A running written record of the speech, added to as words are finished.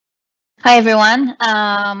Hi, everyone.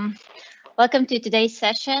 Welcome to today's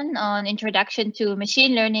session on Introduction to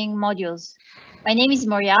Machine Learning Modules. My name is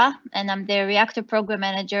Moria, and I'm the Reactor Program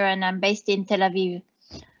Manager, and I'm based in Tel Aviv.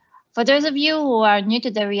 For those of you who are new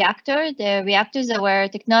to the Reactor is where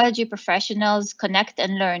technology professionals connect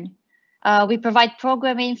and learn. We provide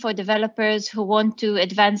programming for developers who want to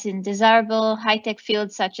advance in desirable high-tech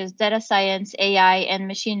fields such as data science, AI, and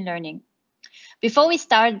machine learning. Before we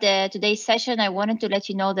start today's session, I wanted to let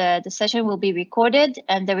you know that the session will be recorded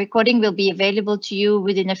and the recording will be available to you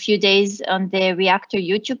within a few days on the Reactor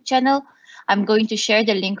YouTube channel. I'm going to share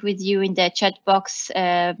the link with you in the chat box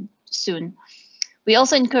soon. We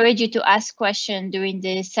also encourage you to ask questions during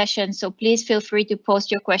the session, so please feel free to post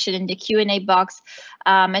your question in the Q&A box,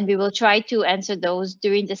 and we will try to answer those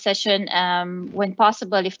during the session when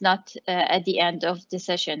possible, if not at the end of the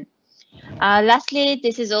session. Lastly,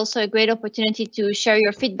 this is also a great opportunity to share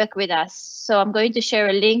your feedback with us. So I'm going to share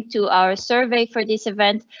a link to our survey for this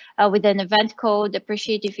event with an event code.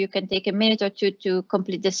 Appreciate if you can take a minute or two to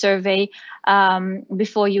complete the survey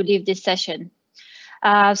before you leave this session.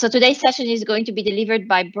 So today's session is going to be delivered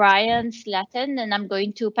by Brian Slatton, and I'm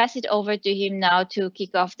going to pass it over to him now to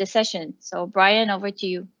kick off the session. So Brian, over to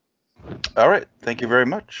you. All right, thank you very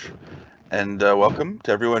much, and welcome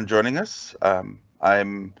to everyone joining us.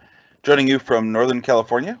 I'm joining you from Northern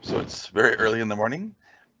California, so it's very early in the morning,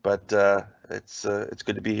 but it's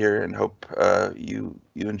good to be here, and hope you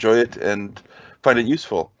enjoy it and find it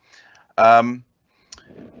useful.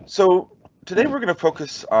 So today we're going to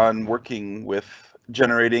focus on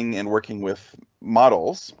generating and working with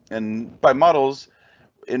models, and by models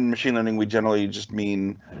in machine learning we generally just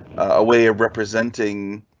mean a way of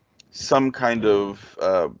representing some kind of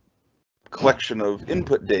collection of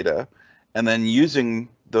input data, and then using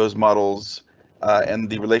those models and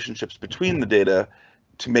the relationships between the data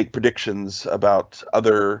to make predictions about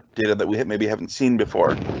other data that we maybe haven't seen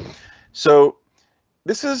before. So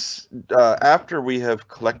this is after we have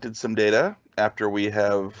collected some data, after we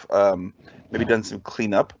have maybe done some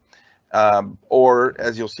cleanup, or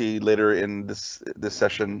as you'll see later in this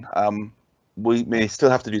session, we may still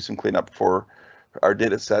have to do some cleanup for our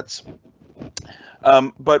data sets.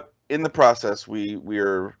 But in the process, we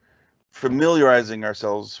are familiarizing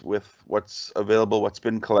ourselves with what's available, what's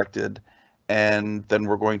been collected, and then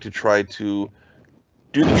we're going to try to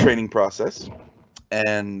do the training process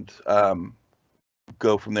and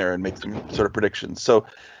go from there and make some sort of predictions. So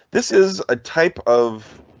this is a type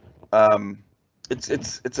of it's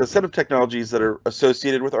a set of technologies that are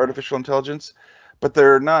associated with artificial intelligence, but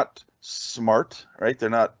they're not smart, right? They're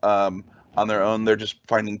not on their own. They're just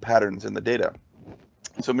finding patterns in the data.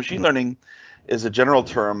 So machine learning is a general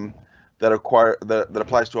term that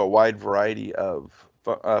applies to a wide variety of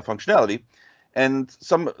functionality, and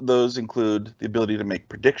some of those include the ability to make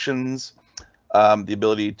predictions, the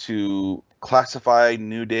ability to classify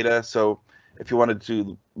new data. So if you wanted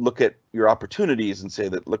to look at your opportunities and say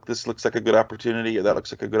that, look, this looks like a good opportunity, or that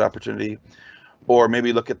looks like a good opportunity, or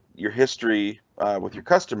maybe look at your history with your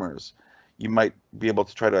customers, you might be able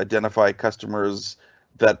to try to identify customers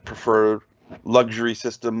that prefer luxury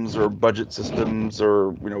systems or budget systems, or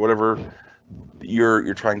whatever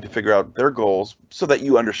you're trying to figure out their goals, so that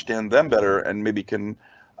you understand them better and maybe can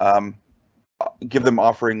give them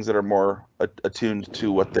offerings that are more attuned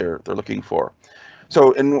to what they're looking for.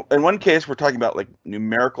 So in one case, we're talking about like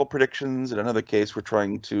numerical predictions. In another case, we're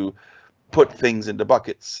trying to put things into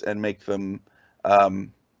buckets and make them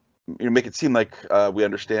make it seem like we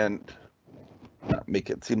understand. Make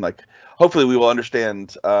it seem like hopefully we will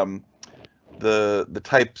understand the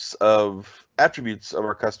types of attributes of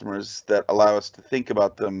our customers that allow us to think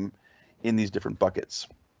about them in these different buckets.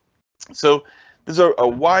 So there's a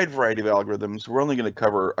wide variety of algorithms. We're only going to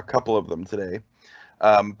cover a couple of them today,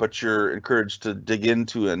 but you're encouraged to dig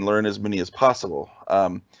into and learn as many as possible.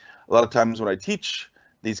 A lot of times when I teach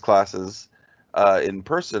these classes in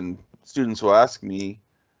person, students will ask me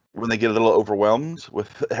when they get a little overwhelmed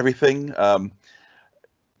with everything,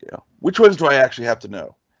 which ones do I actually have to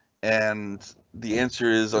know? And the answer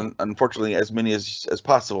is, unfortunately, as many as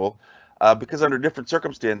possible, because under different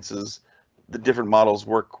circumstances, the different models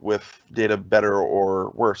work with data better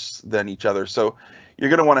or worse than each other. So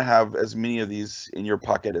you're going to want to have as many of these in your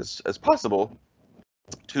pocket as possible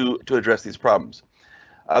to address these problems.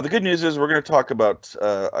 The good news is we're going to talk about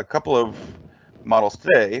a couple of models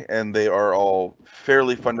today, and they are all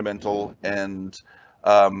fairly fundamental and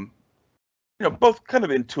both kind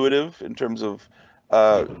of intuitive in terms of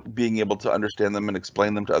being able to understand them and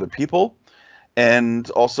explain them to other people. And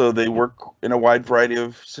also they work in a wide variety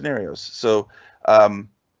of scenarios. So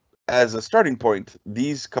as a starting point,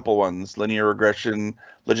 these couple ones, linear regression,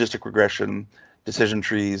 logistic regression, decision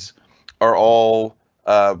trees, are all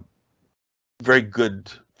very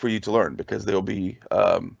good for you to learn because they'll be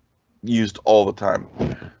used all the time.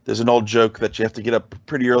 There's an old joke that you have to get up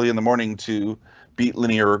pretty early in the morning to beat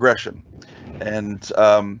linear regression, and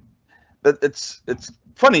but it's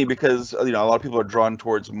funny because a lot of people are drawn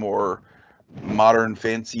towards more modern,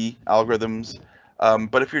 fancy algorithms.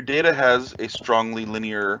 But if your data has a strongly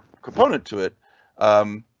linear component to it,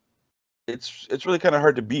 it's really kind of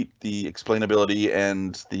hard to beat the explainability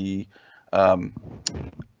and the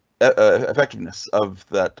effectiveness of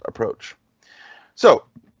that approach. So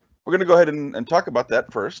we're going to go ahead and talk about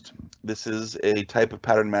that first. This is a type of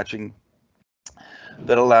pattern matching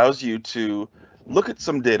that allows you to look at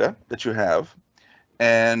some data that you have,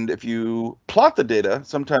 and if you plot the data,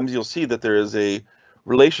 sometimes you'll see that there is a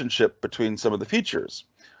relationship between some of the features.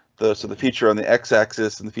 So the feature on the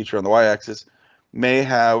x-axis and the feature on the y-axis may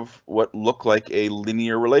have what look like a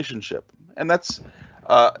linear relationship. And that's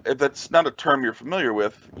if that's not a term you're familiar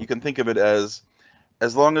with, you can think of it as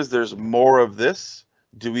long as there's more of this,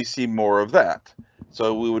 do we see more of that?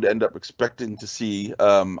 So we would end up expecting to see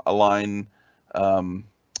a line coming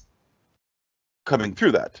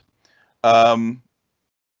through that.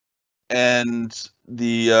 And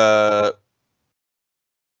the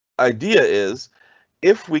idea is,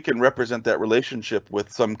 if we can represent that relationship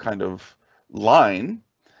with some kind of line,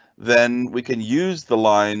 then we can use the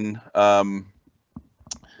line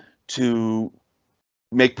to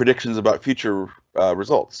make predictions about future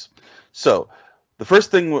results. So the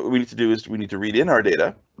first thing we need to do is we need to read in our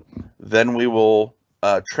data, then we will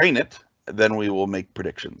train it, then we will make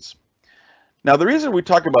predictions. Now, the reason we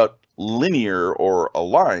talk about linear or a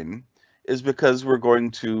line is because we're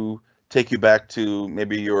going to take you back to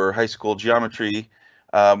maybe your high school geometry,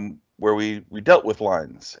 where we dealt with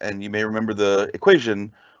lines, and you may remember the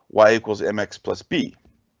equation y equals mx plus b.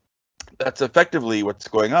 That's effectively what's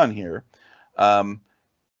going on here.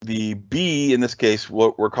 The b, in this case,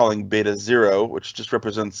 what we're calling beta 0, which just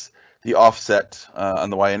represents the offset on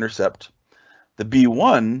the y-intercept. The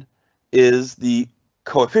b1 is the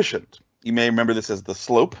coefficient. You may remember this as the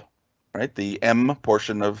slope, right? The m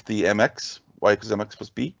portion of the mx, y equals mx plus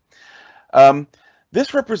b.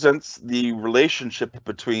 This represents the relationship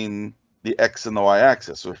between the x and the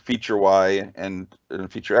y-axis, or feature y and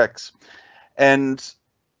feature x. And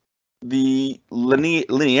the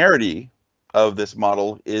linearity of this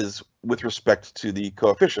model is with respect to the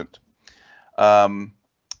coefficient.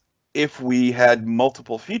 If we had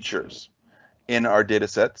multiple features in our data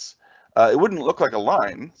sets, it wouldn't look like a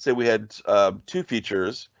line. Say we had 2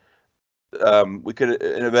 features, we could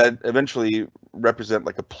eventually represent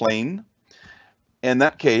like a plane. In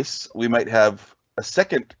that case, we might have a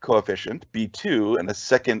second coefficient, B2, and a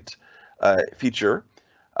second feature.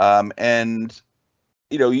 And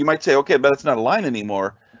you might say, okay, but it's not a line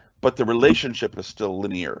anymore, but the relationship is still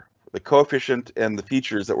linear. The coefficient and the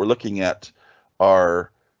features that we're looking at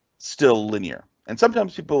are still linear. And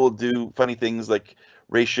sometimes people will do funny things like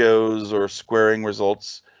ratios or squaring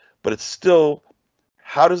results, but it's still,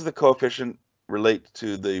 how does the coefficient relate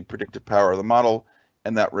to the predictive power of the model?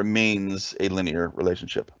 And that remains a linear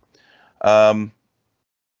relationship. So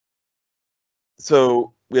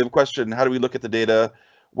we have a question, how do we look at the data?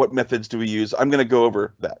 What methods do we use? I'm going to go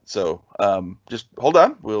over that. So just hold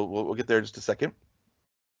on, we'll get there in just a second.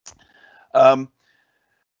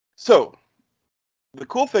 So the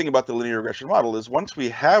cool thing about the linear regression model is once we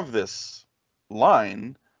have this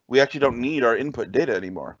line, we actually don't need our input data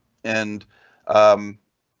anymore. And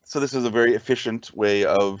so this is a very efficient way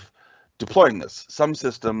of deploying this. Some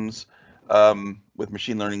systems with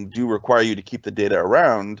machine learning do require you to keep the data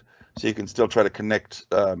around so you can still try to connect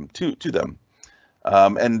to them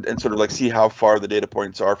and sort of like see how far the data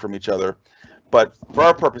points are from each other. But for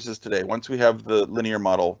our purposes today, once we have the linear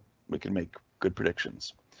model, we can make good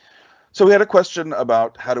predictions. So we had a question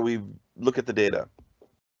about how do we look at the data.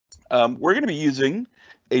 We're going to be using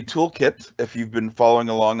a toolkit. If you've been following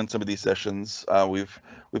along in some of these sessions, we've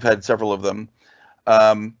had several of them.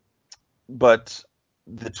 But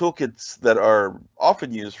the toolkits that are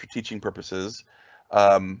often used for teaching purposes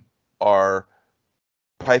are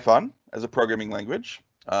Python as a programming language.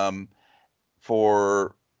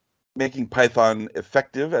 For making Python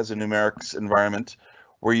effective as a numerics environment,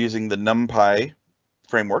 we're using the NumPy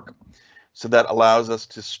framework. So that allows us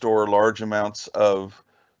to store large amounts of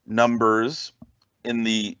numbers in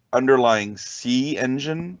the underlying C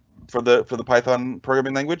engine for the Python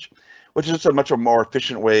programming language, which is just a much more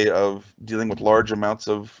efficient way of dealing with large amounts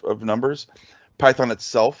of numbers. Python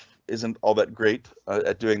itself isn't all that great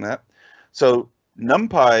at doing that. So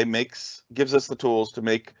NumPy gives us the tools to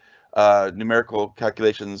make numerical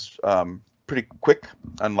calculations pretty quick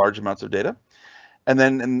on large amounts of data. And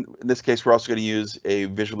then in this case, we're also going to use a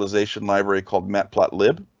visualization library called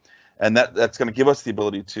matplotlib. And that's going to give us the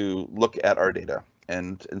ability to look at our data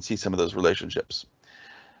and see some of those relationships.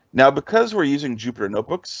 Now, because we're using Jupyter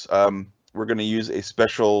Notebooks, we're going to use a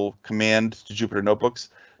special command to Jupyter Notebooks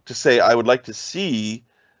to say, I would like to see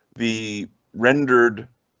the rendered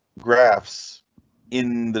graphs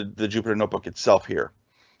in the Jupyter Notebook itself here.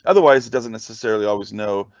 Otherwise, it doesn't necessarily always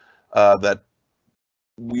know that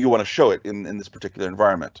you want to show it in this particular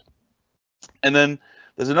environment. And then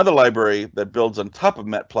there's another library that builds on top of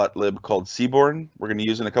matplotlib called Seaborn. We're going to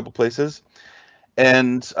use in a couple places.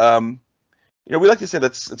 And you know, we like to say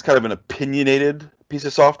it's kind of an opinionated piece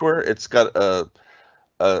of software. It's got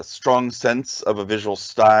a strong sense of a visual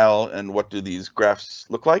style and what do these graphs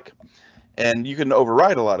look like. And you can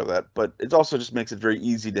override a lot of that, but it also just makes it very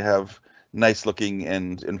easy to have nice looking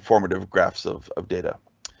and informative graphs of data.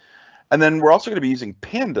 And then we're also going to be using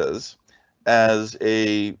pandas as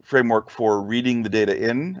a framework for reading the data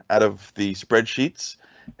in out of the spreadsheets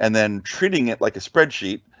and then treating it like a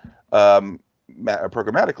spreadsheet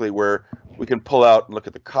programmatically, where we can pull out and look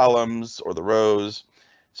at the columns or the rows.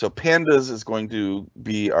 So pandas is going to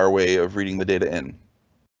be our way of reading the data in.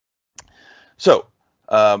 So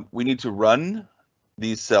we need to run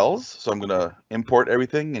these cells. So I'm going to import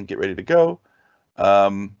everything and get ready to go.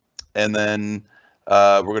 And then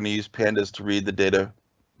we're going to use pandas to read the data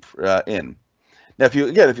in. Now, if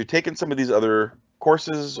you've taken some of these other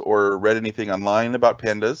courses or read anything online about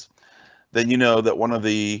pandas, then you know that one of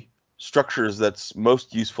the structures that's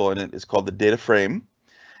most useful in it is called the data frame.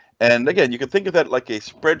 And again, you can think of that like a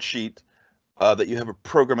spreadsheet that you have a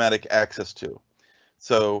programmatic access to.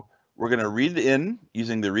 So we're going to read it in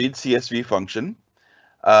using the read CSV function.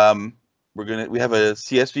 We have a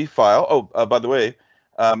CSV file. Oh, by the way,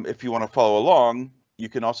 if you want to follow along, you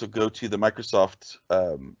can also go to the Microsoft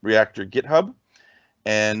Reactor GitHub,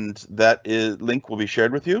 and that link will be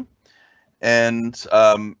shared with you. And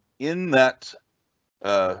in that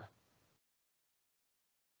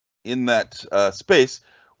space,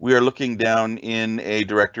 we are looking down in a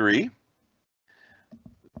directory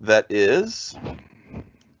that is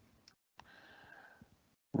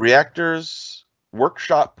Reactors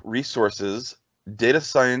Workshop Resources, Data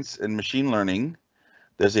Science and Machine Learning.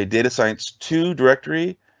 There's a Data Science 2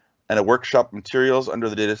 directory and a Workshop Materials under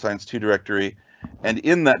the Data Science 2 directory. And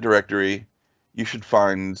in that directory, you should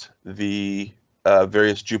find the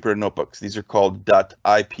various Jupyter notebooks. These are called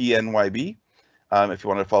 .ipnyb, if you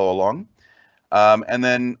want to follow along. And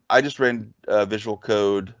then I just ran visual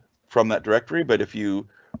code from that directory, but if you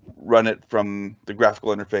run it from the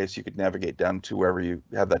graphical interface, you could navigate down to wherever you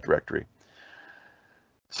have that directory.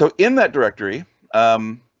 So in that directory,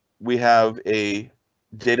 we have a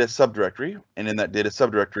data subdirectory, and in that data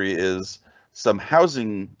subdirectory is some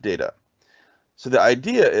housing data. So the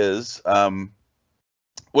idea is,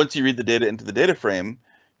 once you read the data into the data frame,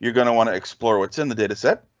 you're going to want to explore what's in the data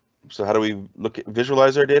set. So how do we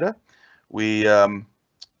visualize our data? We, in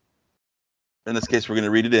this case, we're going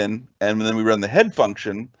to read it in, and then we run the head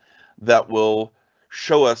function that will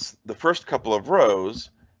show us the first couple of rows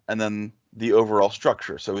and then the overall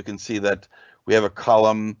structure. So we can see that we have a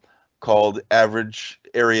column called average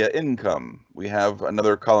area income. We have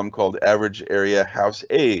another column called average area house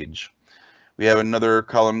age. We have another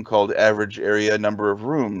column called average area number of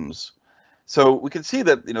rooms. So we can see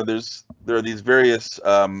that there are these various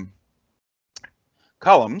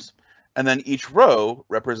columns, and then each row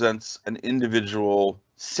represents an individual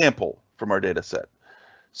sample from our data set.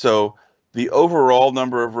 So the overall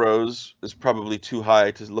number of rows is probably too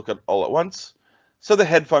high to look at all at once. So the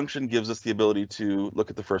head function gives us the ability to look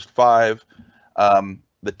at the first 5.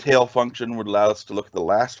 The tail function would allow us to look at the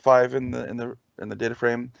last 5 in the data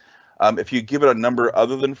frame. If you give it a number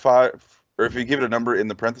other than 5, or if you give it a number in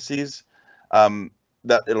the parentheses,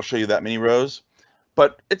 that it'll show you that many rows.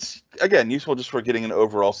 But it's, again, useful just for getting an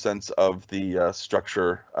overall sense of the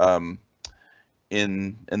structure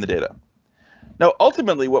in the data. Now,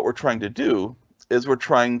 ultimately, what we're trying to do is we're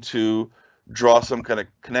trying to draw some kind of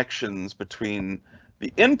connections between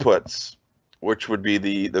the inputs, which would be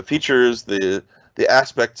the features, the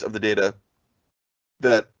aspects of the data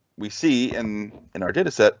that we see in our data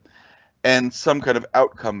set, and some kind of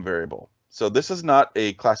outcome variable. So this is not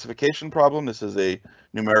a classification problem. This is a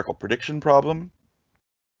numerical prediction problem.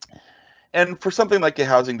 And for something like a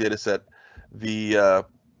housing data set, the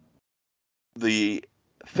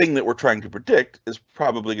thing that we're trying to predict is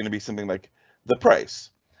probably going to be something like the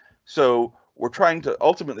price. So we're trying to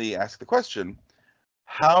ultimately ask the question,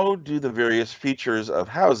 how do the various features of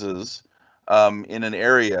houses in an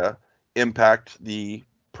area impact the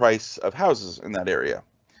price of houses in that area.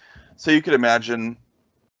 So you could imagine,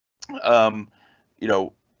 you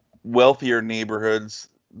know, wealthier neighborhoods,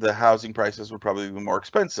 the housing prices would probably be more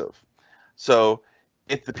expensive. So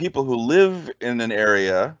if the people who live in an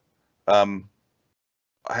area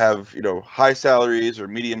have, you know, high salaries or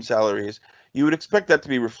medium salaries, you would expect that to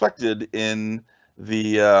be reflected in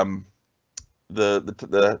the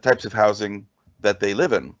types of housing that they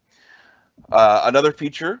live in. Another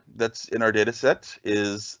feature that's in our data set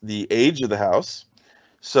is the age of the house.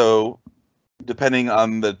 So depending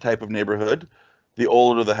on the type of neighborhood, the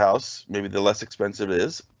older the house, maybe the less expensive it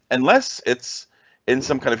is, unless it's in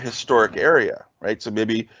some kind of historic area, right? So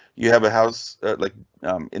maybe you have a house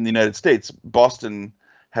in the United States, Boston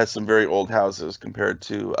has some very old houses compared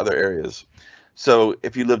to other areas. So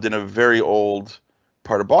if you lived in a very old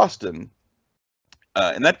part of Boston,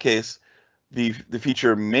 in that case, the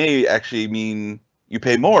feature may actually mean you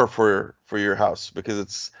pay more for your house because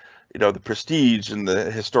it's, you know, the prestige and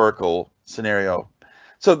the historical scenario.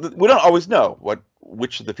 So we don't always know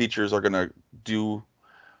which of the features are going to do,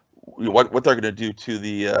 what they're going to do to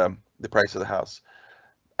the price of the house.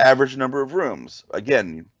 Average number of rooms.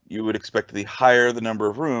 Again, you would expect the higher the number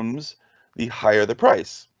of rooms, the higher the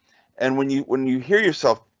price. And when you hear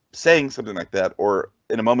yourself saying something like that, or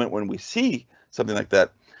in a moment when we see something like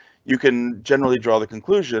that, you can generally draw the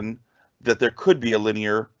conclusion that there could be a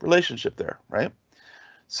linear relationship there, right?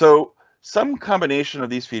 So some combination of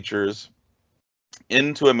these features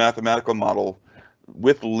into a mathematical model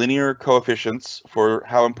with linear coefficients for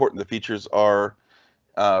how important the features are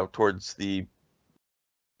towards the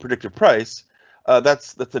predictive price,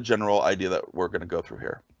 that's a general idea that we're going to go through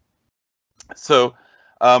here. So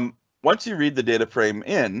once you read the data frame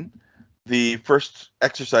in, the first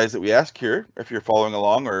exercise that we ask here, if you're following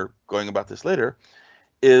along or going about this later,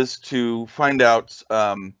 is to find out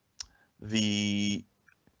the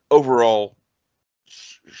overall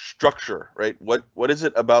structure, right? What is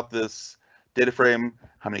it about this data frame?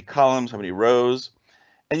 How many columns? How many rows?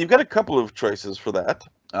 And you've got a couple of choices for that.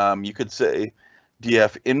 You could say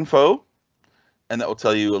df info, and that will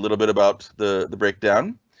tell you a little bit about the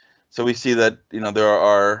breakdown. So we see that, you know, there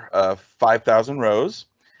are 5,000 rows,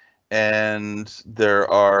 and there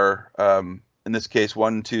are in this case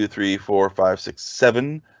 1, 2, 3, 4, 5, 6,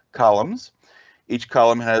 7 columns. Each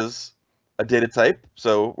column has a data type,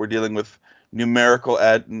 so we're dealing with numerical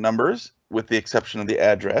numbers with the exception of the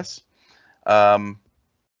address.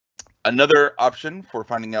 Another option for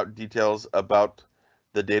finding out details about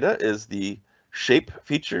the data is the shape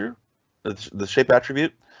feature, the shape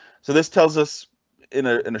attribute. So this tells us in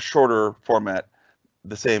a shorter format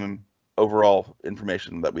the same overall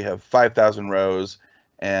information, that we have 5,000 rows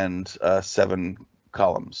and 7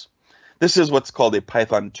 columns. This is what's called a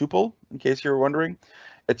Python tuple, in case you're wondering.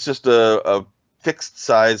 It's just a fixed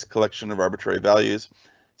size collection of arbitrary values.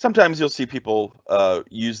 Sometimes you'll see people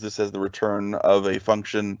use this as the return of a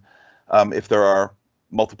function if there are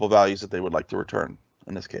multiple values that they would like to return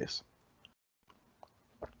in this case.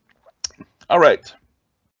 All right.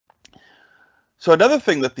 So another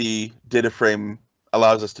thing that the data frame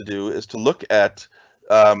allows us to do is to look at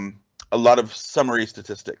a lot of summary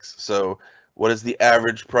statistics. So what is the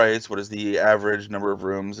average price? What is the average number of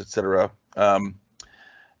rooms, etc.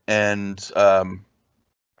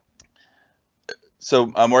 So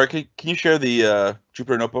Maura, can you share the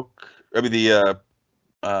Jupyter Notebook, I mean the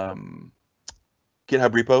GitHub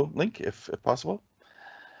repo link, if possible?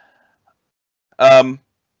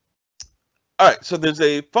 All right, so there's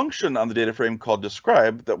a function on the data frame called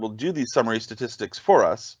describe that will do these summary statistics for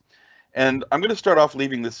us. And I'm going to start off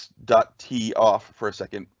leaving this .t off for a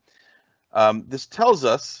second. This tells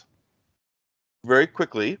us very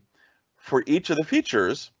quickly for each of the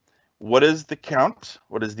features, what is the count,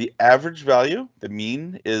 what is the average value, the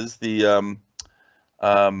mean is the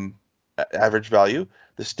average value,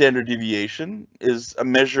 the standard deviation is a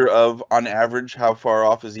measure of, on average, how far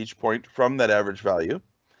off is each point from that average value.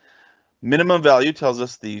 Minimum value tells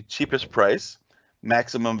us the cheapest price,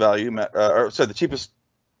 maximum value, the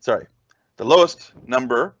lowest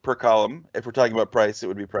number per column. If we're talking about price, it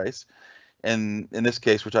would be price. And in this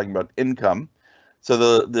case, we're talking about income. So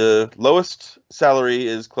the lowest salary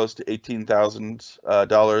is close to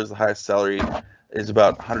 $18,000. The highest salary is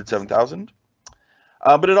about $107,000.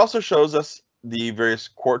 But it also shows us the various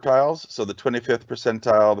quartiles. So the 25th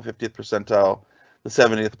percentile, the 50th percentile, the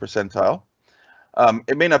 70th percentile.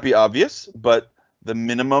 It may not be obvious, but the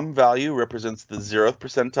minimum value represents the 0th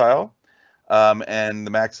percentile, and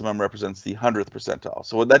the maximum represents the 100th percentile.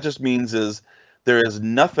 So what that just means is there is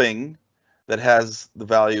nothing that has the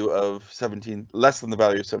value of less than the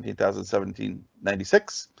value of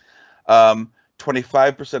 17,1796.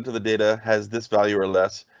 25% of the data has this value or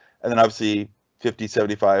less, and then obviously 50,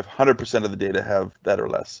 75, 100% of the data have that or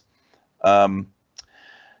less.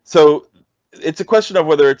 So it's a question of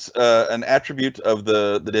whether it's an attribute of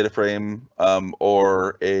the data frame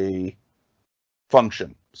or a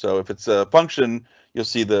function. So if it's a function, you'll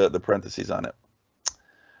see the parentheses on it.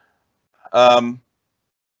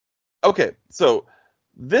 Okay, so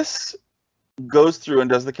this goes through and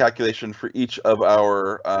does the calculation for each of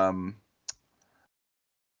our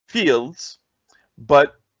fields,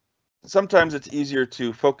 but sometimes it's easier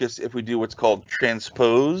to focus if we do what's called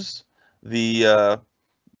transpose the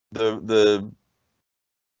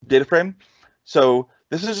data frame. So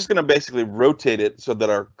this is just going to basically rotate it so that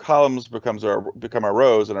our columns become our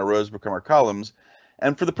rows and our rows become our columns.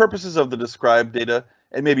 And for the purposes of the described data,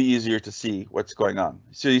 it may be easier to see what's going on.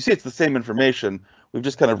 So you see it's the same information. We've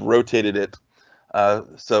just kind of rotated it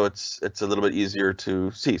so it's a little bit easier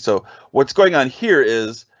to see. So what's going on here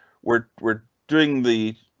is we're getting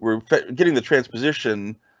the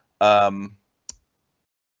transposition on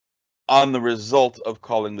the result of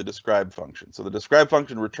calling the describe function. So the describe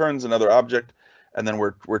function returns another object, and then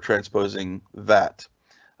we're transposing that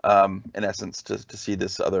in essence to see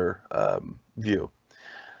this other view.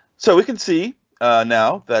 So we can see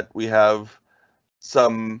now that we have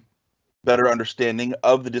some better understanding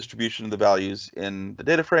of the distribution of the values in the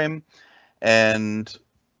data frame, and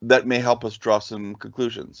that may help us draw some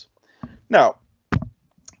conclusions. Now,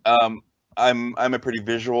 I'm a pretty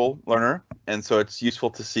visual learner, and so it's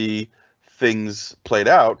useful to see things played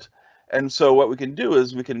out. And so what we can do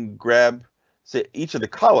is we can grab, say, each of the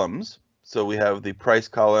columns. So we have the price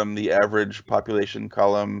column, the average population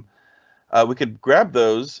column. We could grab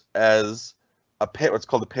those as what's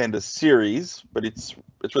called a pandas series, but it's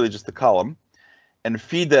really just the column, and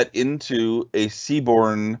feed that into a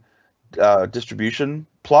Seaborn distribution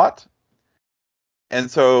plot. And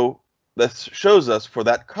so this shows us for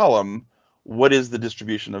that column what is the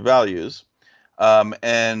distribution of values.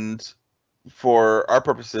 And for our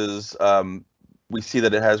purposes, we see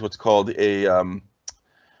that it has what's called a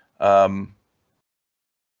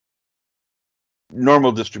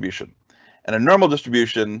normal distribution. And a normal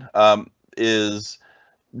distribution is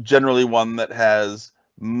generally one that has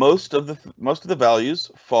most of the values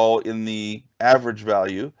fall in the average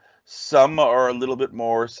value. Some are a little bit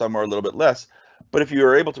more, some are a little bit less. But if you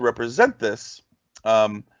are able to represent this,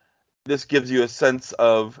 this gives you a sense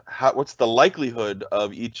of what's the likelihood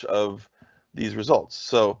of each of these results.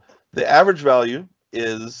 So the average value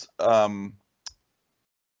is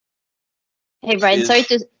Hey Brian, sorry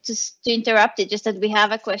to interrupt it, just that we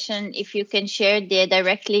have a question. If you can share the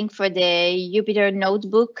direct link for the Jupyter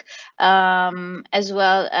notebook, as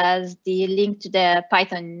well as the link to the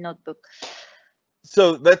Python notebook.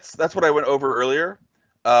 So that's what I went over earlier.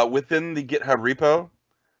 Within the GitHub repo,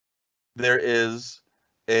 there is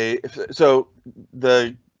did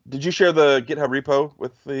you share the GitHub repo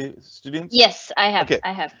with the students? Yes, I have. Okay.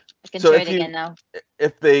 I have. I can share it again now.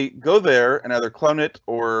 If they go there and either clone it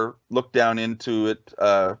or look down into it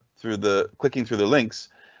clicking through the links,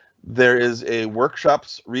 there is a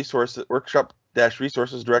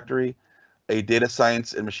workshop-resources directory, a data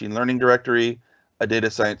science and machine learning directory, a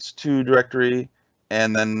data science 2 directory,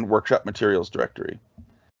 and then workshop materials directory.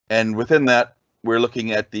 And within that, we're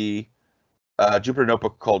looking at the Jupyter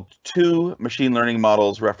notebook called 2 machine learning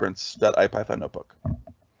models reference.ipython notebook.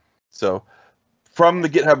 So from the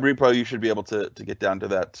GitHub repo, you should be able to get down to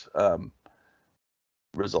that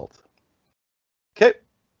result. Okay.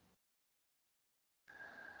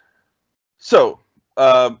 So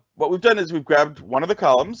what we've done is we've grabbed one of the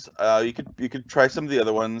columns. You could try some of the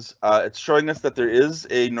other ones. It's showing us that there is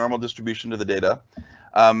a normal distribution to the data.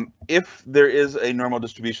 If there is a normal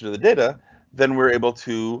distribution to the data, then we're able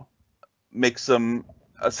to make some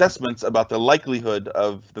assessments about the likelihood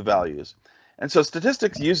of the values. And so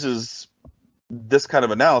statistics uses this kind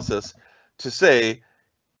of analysis to say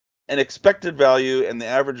an expected value and the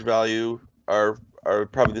average value are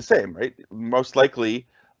probably the same, right? Most likely,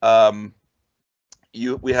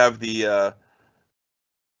 we have the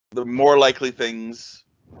more likely things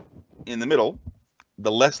in the middle,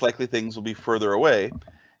 the less likely things will be further away,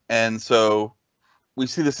 and so we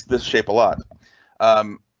see this shape a lot.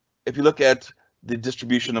 If you look at the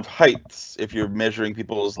distribution of heights, if you're measuring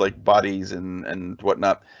people's like bodies and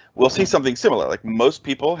whatnot, we'll see something similar. Like most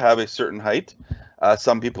people have a certain height.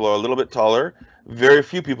 Some people are a little bit taller. Very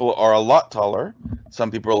few people are a lot taller.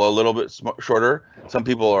 Some people are a little bit shorter. Some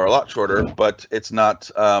people are a lot shorter, but it's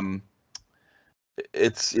not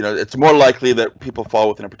it's it's more likely that people fall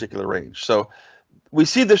within a particular range. So we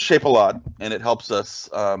see this shape a lot, and it helps us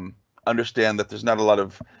understand that there's not a lot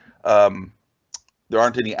of there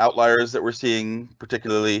aren't any outliers that we're seeing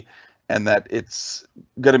particularly, and that it's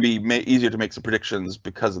going to be easier to make some predictions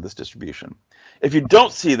because of this distribution. If you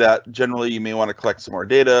don't see that, generally you may want to collect some more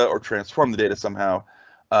data or transform the data somehow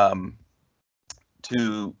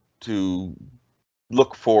to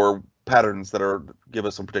look for patterns that give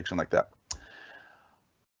us some prediction like that.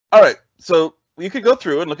 All right, so you could go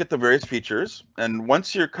through and look at the various features, and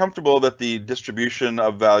once you're comfortable that the distribution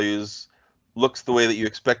of values looks the way that you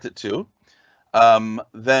expect it to,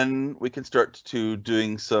 then we can start to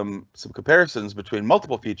doing some comparisons between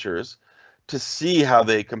multiple features to see how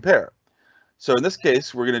they compare. So in this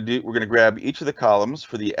case, we're going to grab each of the columns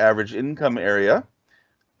for the average income area,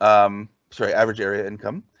 average area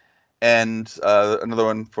income, and another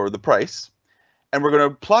one for the price, and we're going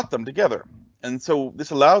to plot them together. And so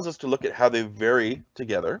this allows us to look at how they vary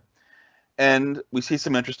together, and we see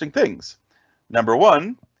some interesting things. Number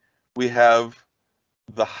one, we have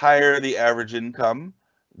the higher the average income,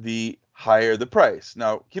 the higher the price.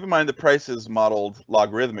 Now, keep in mind the price is modeled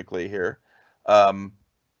logarithmically here.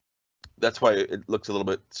 That's why it looks a little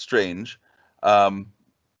bit strange.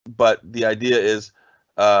 But the idea is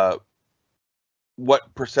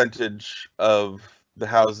what percentage of the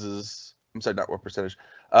houses, I'm sorry, not what percentage,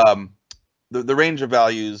 the range of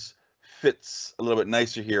values fits a little bit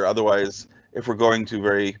nicer here. Otherwise, if we're going to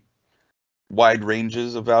very wide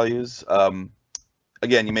ranges of values,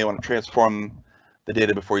 again, you may want to transform the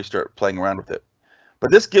data before you start playing around with it.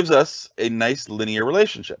 But this gives us a nice linear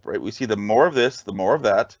relationship, right? We see the more of this, the more of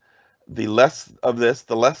that, the less of this,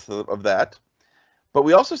 the less of that. But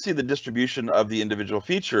we also see the distribution of the individual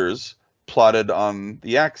features plotted on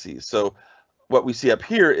the axes. So what we see up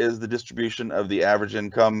here is the distribution of the average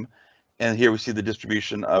income, and here we see the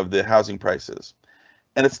distribution of the housing prices.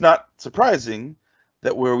 And it's not surprising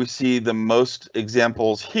that where we see the most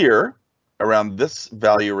examples here around this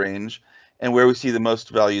value range, and where we see the most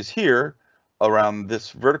values here around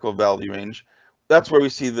this vertical value range, that's where we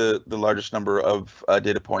see the largest number of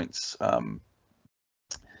data points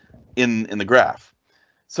in the graph.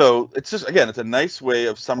 So it's just, again, it's a nice way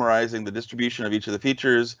of summarizing the distribution of each of the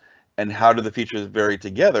features and how do the features vary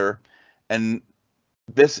together. And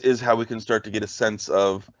this is how we can start to get a sense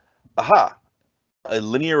of, aha, a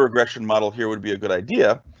linear regression model here would be a good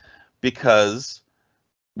idea because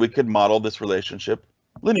we could model this relationship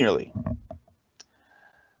linearly.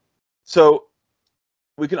 So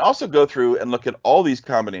we can also go through and look at all these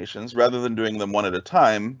combinations rather than doing them one at a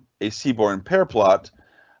time. A Seaborn pair plot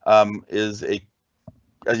is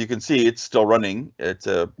as you can see, it's still running. It's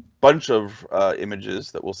a bunch of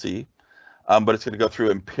images that we'll see, but it's going to go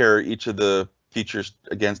through and pair each of the features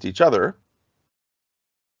against each other.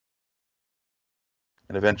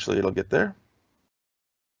 And eventually it'll get there.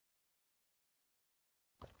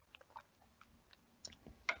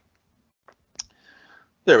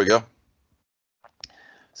 There we go.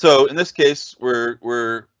 So in this case, we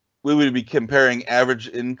would be comparing average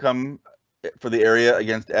income for the area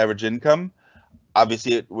against average income.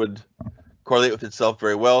 Obviously, it would correlate with itself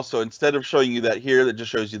very well. So instead of showing you that here, that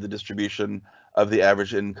just shows you the distribution of the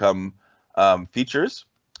average income features.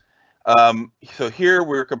 So here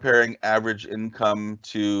we're comparing average income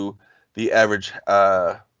to the average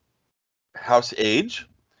house age.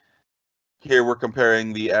 Here we're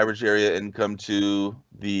comparing the average area income to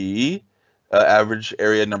the average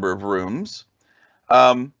area number of rooms.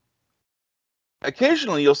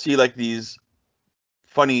 Occasionally you'll see like these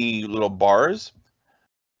funny little bars.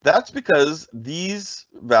 That's because these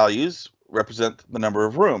values represent the number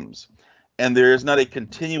of rooms, and there is not a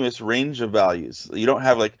continuous range of values. You don't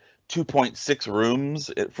have like 2.6 rooms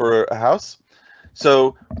for a house.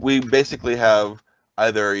 So we basically have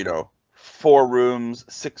either 4 rooms,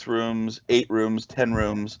 6 rooms, 8 rooms, 10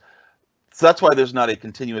 rooms. So that's why there's not a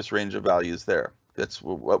continuous range of values there. That's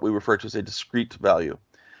what we refer to as a discrete value.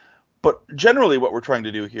 But generally what we're trying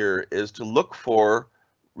to do here is to look for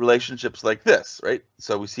relationships like this, right?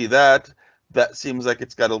 So we see that seems like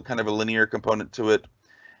it's got a kind of a linear component to it.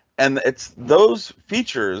 And it's those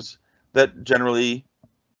features that generally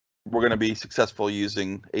we're going to be successful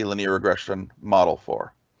using a linear regression model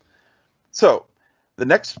for. So the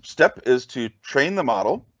next step is to train the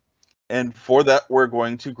model. And for that, we're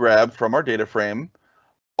going to grab from our data frame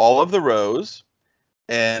all of the rows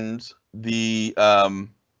and the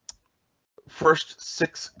first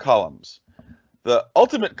 6 columns. The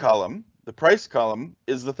ultimate column, the price column,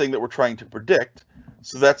 is the thing that we're trying to predict.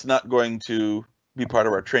 So that's not going to be part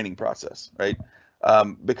of our training process, right?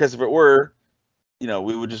 Because if it were,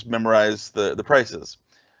 we would just memorize the prices.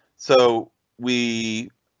 So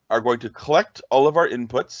we are going to collect all of our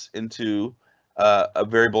inputs into a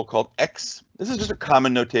variable called X. This is just a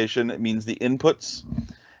common notation. It means the inputs.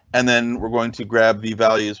 And then we're going to grab the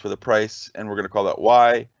values for the price, and we're going to call that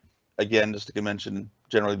Y. Again, just to mention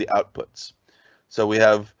generally the outputs. So we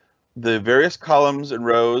have the various columns and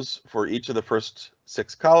rows for each of the first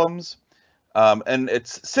 6 columns. And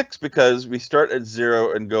it's 6 because we start at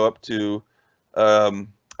 0 and go up to, I'm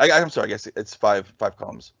sorry, I guess it's five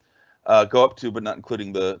columns. Go up to, but not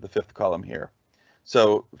including the 5th column here.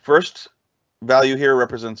 So first value here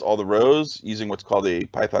represents all the rows using what's called a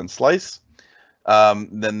Python slice.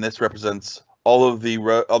 Then this represents all of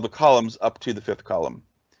the columns up to the 5th column.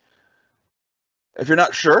 If you're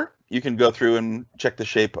not sure, you can go through and check the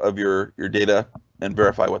shape of your data and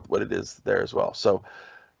verify what it is there as well. So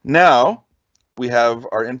now we have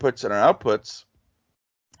our inputs and our outputs,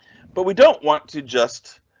 but we don't want to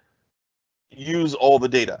just use all the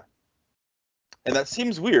data. And that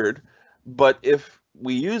seems weird, but if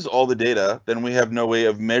we use all the data, then we have no way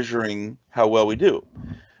of measuring how well we do.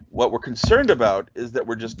 What we're concerned about is that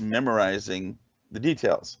we're just memorizing the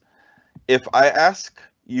details. If I ask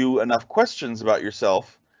you enough questions about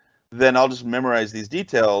yourself, then I'll just memorize these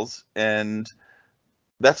details, and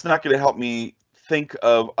that's not going to help me think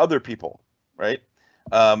of other people, right?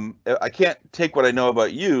 I can't take what I know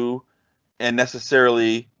about you and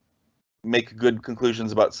necessarily make good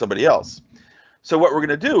conclusions about somebody else. So what we're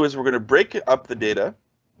going to do is we're going to break up the data.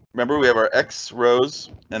 Remember, we have our X rows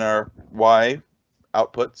and our Y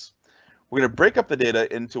outputs. We're going to break up the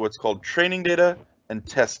data into what's called training data and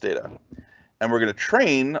test data. And we're going to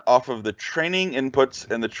train off of the training inputs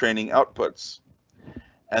and the training outputs.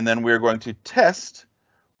 And then we're going to test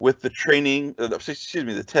with the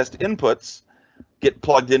the test inputs get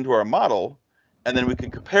plugged into our model, and then we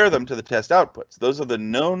can compare them to the test outputs. Those are the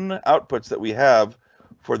known outputs that we have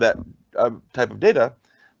for that type of data.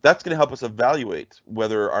 That's going to help us evaluate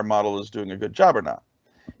whether our model is doing a good job or not.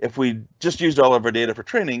 If we just used all of our data for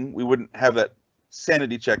training, we wouldn't have that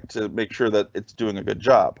sanity check to make sure that it's doing a good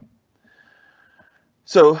job.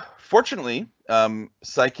 So fortunately,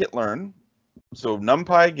 scikit-learn, so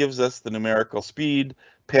NumPy gives us the numerical speed,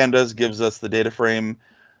 pandas gives us the data frame,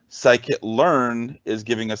 scikit-learn is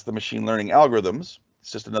giving us the machine learning algorithms.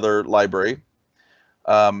 It's just another library.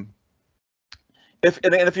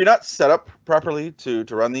 If you're not set up properly to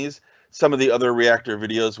run these, some of the other Reactor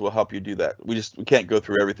videos will help you do that. We can't go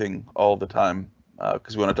through everything all the time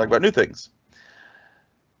because we want to talk about new things.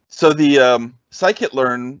 So the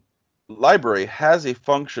scikit-learn library has a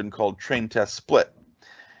function called train test split.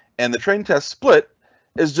 And the train test split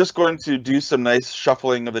is just going to do some nice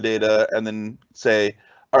shuffling of the data and then say,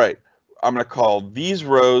 all right, I'm going to call these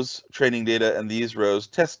rows training data and these rows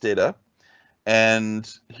test data.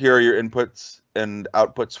 And here are your inputs and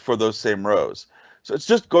outputs for those same rows. So it's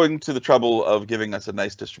just going to the trouble of giving us a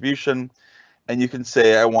nice distribution. And you can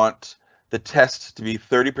say, I want the test to be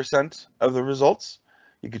 30% of the results.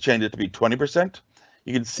 You could change it to be 20%.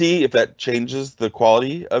 You can see if that changes the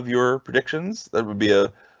quality of your predictions. That would be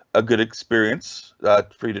a good experience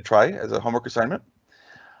for you to try as a homework assignment.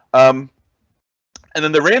 And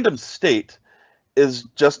then the random state is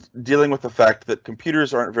just dealing with the fact that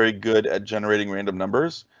computers aren't very good at generating random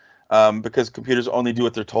numbers because computers only do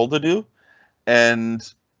what they're told to do. And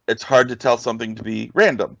it's hard to tell something to be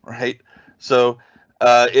random, right? So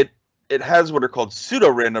it has what are called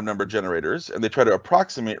pseudo-random number generators, and they try to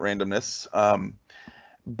approximate randomness.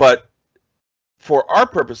 But for our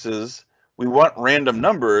purposes, we want random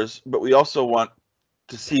numbers, but we also want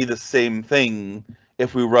to see the same thing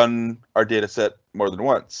if we run our data set more than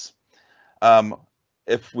once.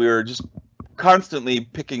 If we're just constantly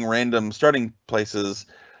picking random starting places,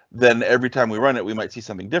 then every time we run it, we might see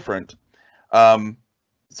something different.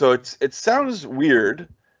 So it sounds weird,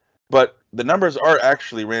 but the numbers are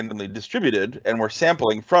actually randomly distributed, and we're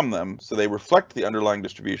sampling from them, so they reflect the underlying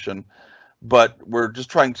distribution. But we're just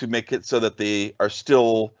trying to make it so that they are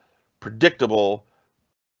still predictable.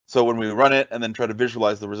 So when we run it and then try to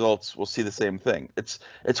visualize the results, we'll see the same thing.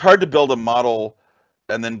 It's hard to build a model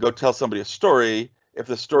and then go tell somebody a story if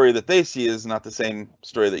the story that they see is not the same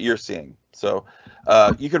story that you're seeing. So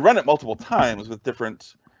you could run it multiple times with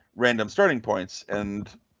different random starting points, and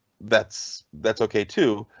that's okay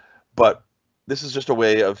too. But this is just a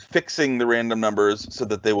way of fixing the random numbers so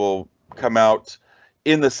that they will come out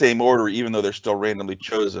in the same order, even though they're still randomly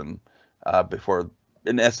chosen before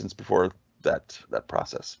that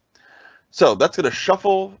process. So that's going to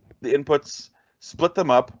shuffle the inputs, split them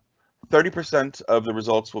up. 30% of the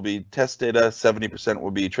results will be test data, 70% will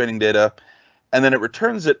be training data, and then it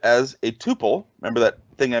returns it as a tuple. Remember that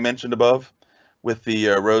thing I mentioned above with the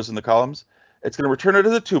rows and the columns? It's going to return it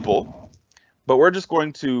as a tuple, but we're just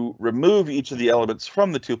going to remove each of the elements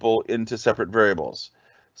from the tuple into separate variables.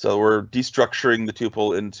 So we're destructuring the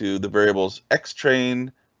tuple into the variables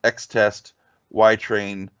xtrain, xtest,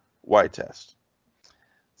 ytrain, ytest.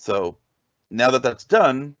 So now that that's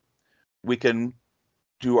done, we can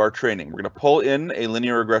do our training. We're going to pull in a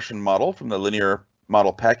linear regression model from the linear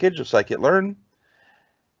model package of scikit-learn,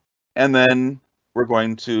 and then we're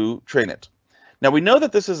going to train it. Now we know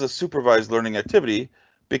that this is a supervised learning activity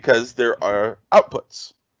because there are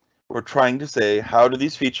outputs. We're trying to say, how do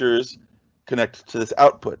these features connect to this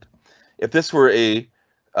output? If this were a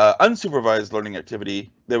unsupervised learning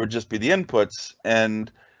activity, there would just be the inputs,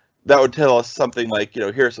 and that would tell us something like,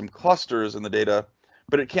 here are some clusters in the data,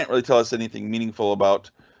 but it can't really tell us anything meaningful about,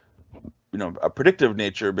 a predictive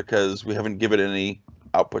nature because we haven't given any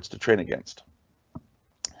outputs to train against.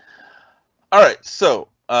 All right, so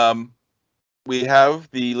we have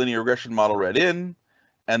the linear regression model read in,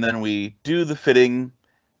 and then we do the fitting,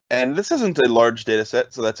 and this isn't a large data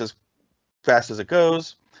set, so that's as fast as it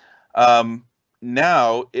goes.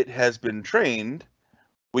 Now it has been trained.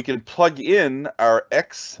 We can plug in our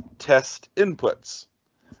xtest inputs.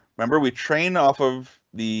 Remember, we train off of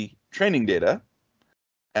the training data,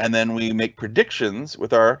 and then we make predictions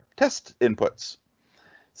with our test inputs.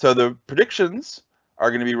 So the predictions are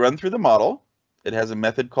going to be run through the model. It has a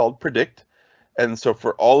method called predict. And so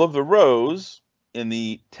for all of the rows in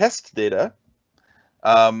the test data,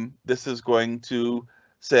 this is going to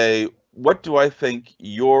say, what do I think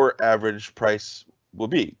your average price will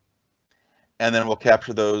be? And then we'll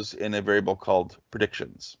capture those in a variable called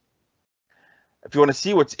predictions. If you want to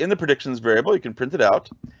see what's in the predictions variable, you can print it out.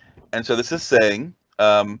 And so this is saying,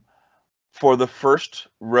 for the first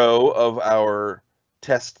row of our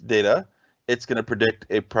test data, it's going to predict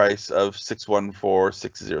a price of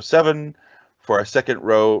 614607. For our second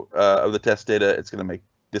row of the test data, it's going to make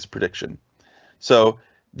this prediction. So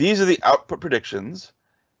these are the output predictions.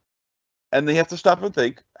 And they have to stop and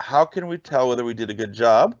think, how can we tell whether we did a good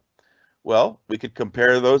job? Well, we could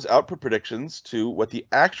compare those output predictions to what the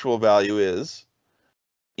actual value is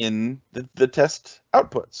in the test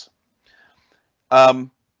outputs. When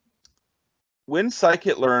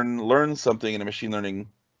scikit-learn learns something in a machine learning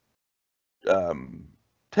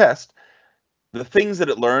test, the things that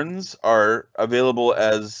it learns are available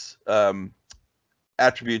as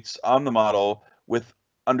attributes on the model with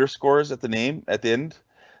underscores at the end.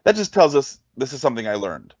 That just tells us this is something I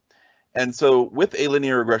learned. And so with a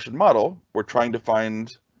linear regression model, we're trying to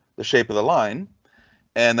find the shape of the line,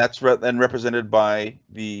 and that's then represented by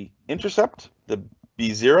the intercept, the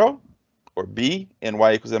b0, or b in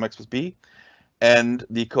y equals mx plus b, and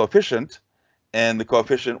the coefficient, and the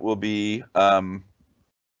coefficient will be an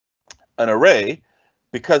array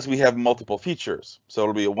because we have multiple features. So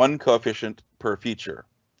it'll be a one coefficient per feature.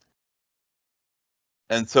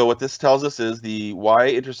 And so what this tells us is the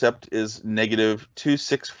y-intercept is negative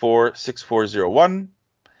 2646401,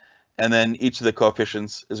 and then each of the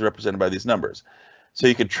coefficients is represented by these numbers. So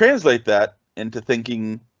you could translate that into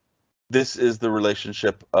thinking this is the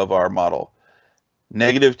relationship of our model.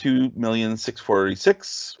 Negative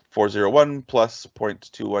 2,646,401 plus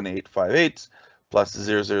 0.21858 plus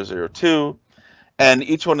 0002. And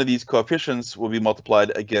each one of these coefficients will be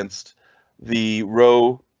multiplied against the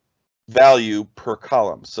row value per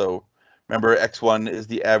column. So remember, x1 is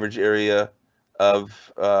the average area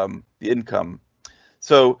of the income.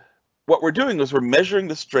 So what we're doing is we're measuring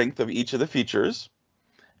the strength of each of the features,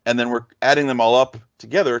 and then we're adding them all up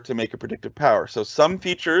together to make a predictive power. So some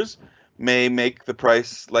features may make the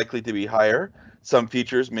price likely to be higher. Some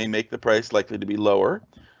features may make the price likely to be lower.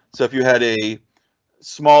 So if you had a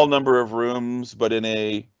small number of rooms, but in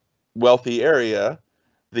a wealthy area,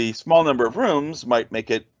 the small number of rooms might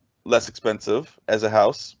make it less expensive as a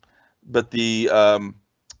house, but the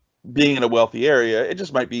being in a wealthy area, it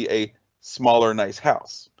just might be a smaller, nice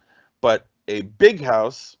house. But a big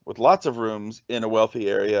house with lots of rooms in a wealthy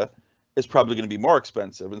area is probably going to be more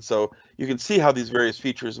expensive. And so you can see how these various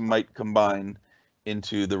features might combine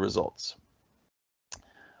into the results.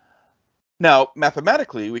 Now,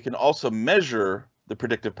 mathematically, we can also measure the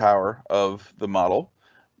predictive power of the model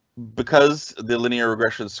because the linear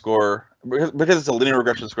regression score, because it's a linear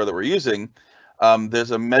regression score that we're using.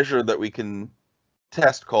 There's a measure that we can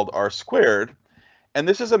test called R-squared, and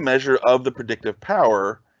this is a measure of the predictive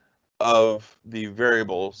power of the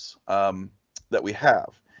variables that we have.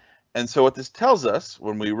 And so what this tells us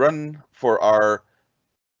when we run for our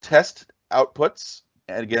test outputs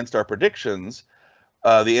against our predictions,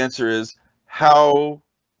 the answer is how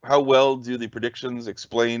well do the predictions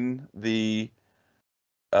explain the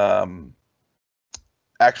actual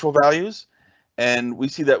values? And we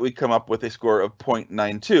see that we come up with a score of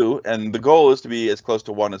 0.92, and the goal is to be as close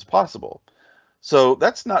to 1 as possible. So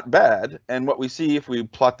that's not bad. And what we see if we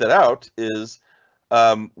plot that out is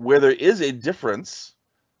where there is a difference.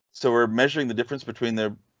 So we're measuring the difference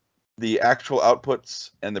between the actual outputs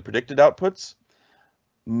and the predicted outputs.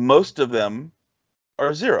 Most of them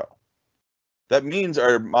are 0. That means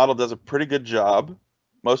our model does a pretty good job.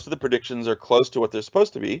 Most of the predictions are close to what they're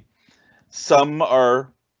supposed to be. Some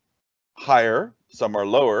are higher, some are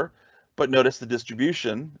lower, but notice the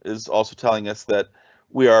distribution is also telling us that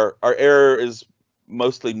our error is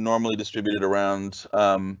mostly normally distributed around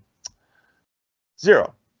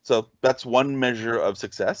 0. So that's one measure of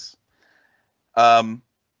success.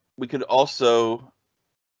 We could also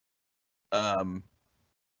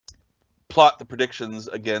plot the predictions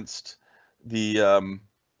against the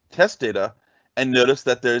test data and notice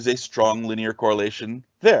that there's a strong linear correlation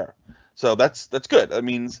there. So that's good. That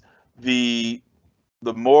means the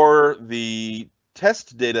more the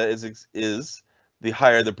test data is, the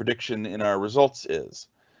higher the prediction in our results is.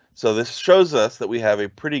 So this shows us that we have a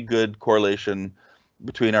pretty good correlation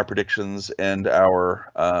between our predictions and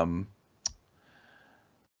our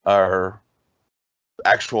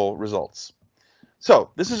actual results.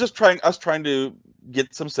 So this is just trying to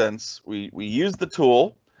get some sense. We used the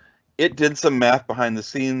tool. It did some math behind the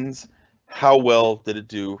scenes. How well did it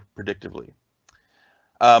do predictively?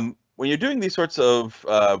 When you're doing these sorts of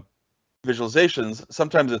visualizations,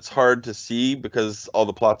 sometimes it's hard to see because all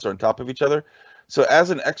the plots are on top of each other. So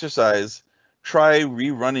as an exercise, try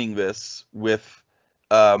rerunning this with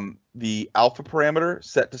the alpha parameter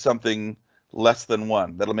set to something less than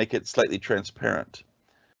 1. That'll make it slightly transparent.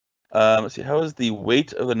 Let's see, how is the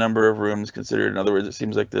weight of the number of rooms considered? In other words, it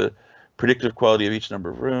seems like the predictive quality of each number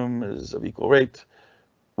of room is of equal rate,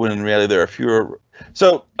 when in reality there are fewer.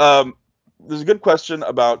 So there's a good question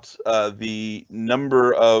about the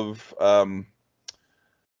number of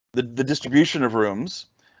the distribution of rooms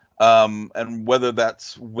and whether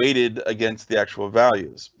that's weighted against the actual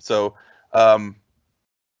values. So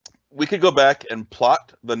we could go back and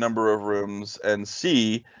plot the number of rooms and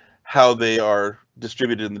see how they are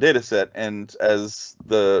distributed in the data set. And as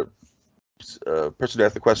the person who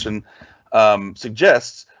asked the question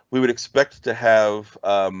suggests, we would expect to have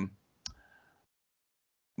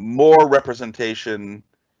more representation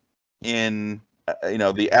in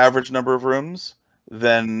the average number of rooms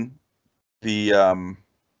than the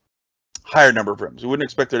higher number of rooms. We wouldn't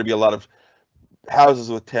expect there to be a lot of houses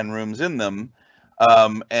with 10 rooms in them,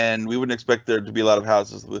 and we wouldn't expect there to be a lot of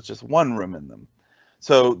houses with just 1 room in them.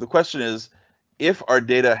 So the question is, if our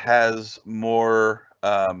data has more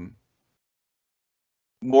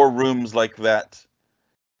rooms like that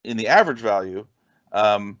in the average value,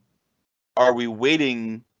 are we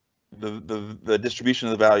weighting the distribution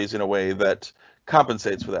of the values in a way that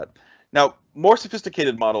compensates for that? Now, more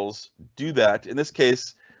sophisticated models do that. In this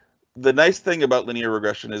case, the nice thing about linear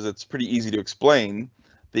regression is it's pretty easy to explain.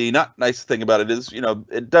 The not nice thing about it is,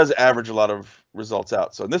 it does average a lot of results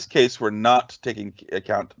out. So in this case, we're not taking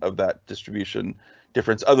account of that distribution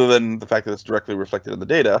difference, other than the fact that it's directly reflected in the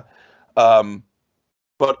data.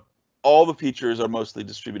 But all the features are mostly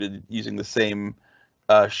distributed using the same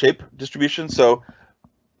shape distribution. So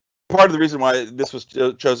part of the reason why this was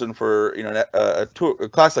chosen for a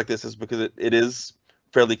class like this is because it is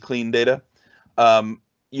fairly clean data.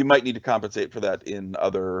 You might need to compensate for that in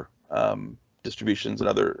other distributions and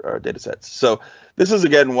other data sets. So this is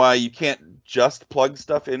again why you can't just plug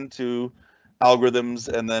stuff into algorithms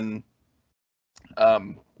and then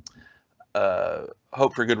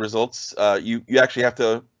hope for good results. You actually have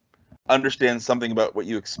to understand something about what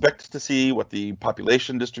you expect to see, what the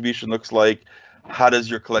population distribution looks like, how does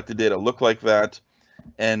your collected data look like that,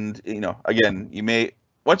 and again, you may,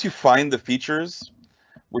 once you find the features,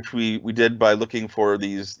 which we did by looking for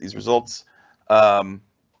these results,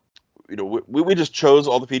 we just chose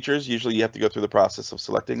all the features. Usually you have to go through the process of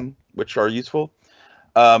selecting which are useful.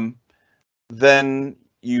 Then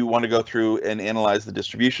you want to go through and analyze the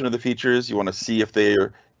distribution of the features. You want to see if they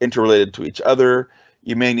are interrelated to each other.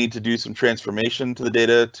 You may need to do some transformation to the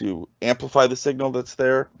data to amplify the signal that's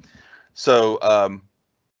there. So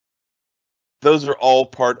those are all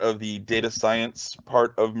part of the data science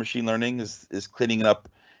part of machine learning, is cleaning up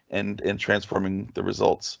and transforming the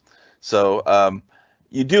results. So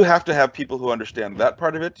you do have to have people who understand that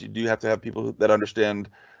part of it. You do have to have people that understand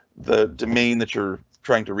the domain that you're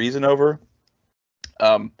trying to reason over.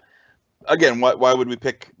 Again, why would we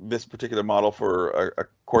pick this particular model for a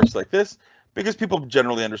course like this? Because people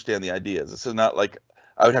generally understand the ideas. This is not like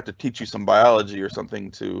I would have to teach you some biology or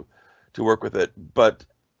something to work with it. But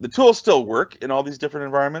the tools still work in all these different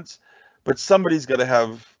environments, but somebody's got to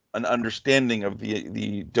have an understanding of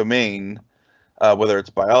the domain, whether it's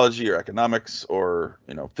biology or economics or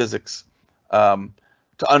physics,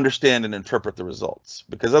 to understand and interpret the results.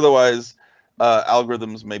 Because otherwise,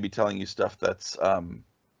 algorithms may be telling you stuff that's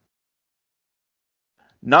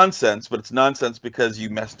nonsense, but it's nonsense because you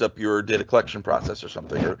messed up your data collection process or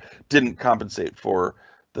something, or didn't compensate for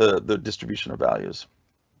the distribution of values.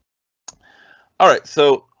 All right,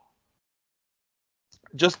 so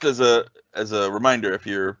just as a reminder, if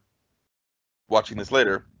you're watching this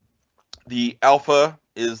later, the alpha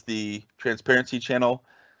is the transparency channel.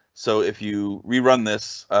 So if you rerun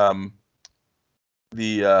this,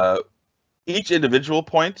 each individual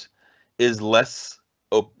point is less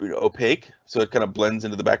opaque, so it kind of blends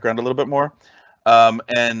into the background a little bit more.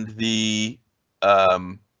 And the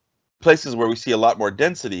places where we see a lot more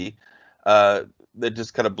density, that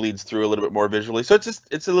just kind of bleeds through a little bit more visually. So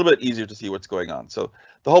it's a little bit easier to see what's going on. So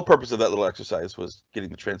the whole purpose of that little exercise was getting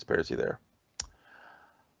the transparency there.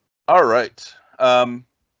 All right.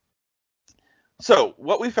 So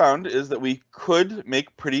what we found is that we could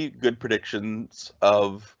make pretty good predictions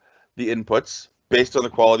of the inputs based on the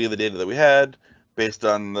quality of the data that we had, based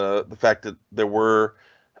on the fact that there were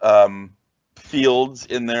fields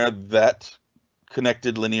in there that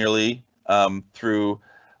connected linearly through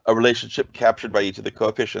a relationship captured by each of the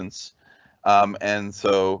coefficients. And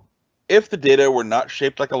so if the data were not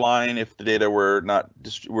shaped like a line, if the data were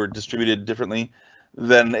distributed differently,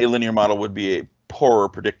 then a linear model would be a poorer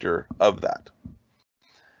predictor of that.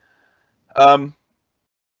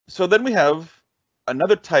 So then we have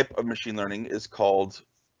another type of machine learning is called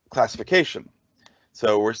classification.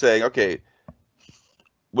 So we're saying, okay,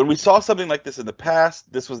 when we saw something like this in the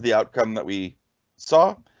past, this was the outcome that we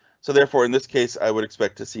saw. So therefore, in this case, I would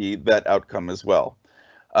expect to see that outcome as well.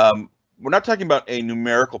 We're not talking about a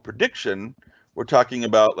numerical prediction. We're talking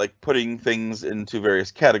about like putting things into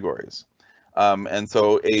various categories. And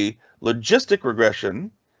so a logistic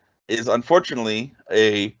regression is unfortunately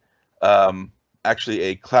actually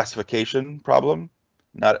a classification problem,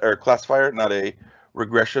 or classifier, not a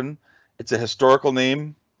regression. It's a historical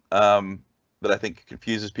name that I think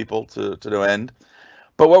confuses people to no end.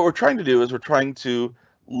 But what we're trying to do is we're trying to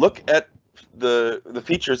look at the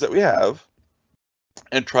features that we have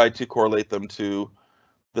and try to correlate them to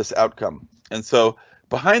this outcome. And so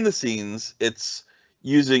behind the scenes, it's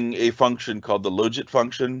using a function called the logit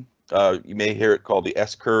function. You may hear it called the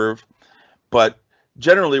S-curve, but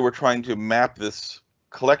generally we're trying to map this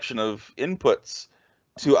collection of inputs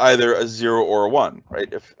to either a 0 or a 1,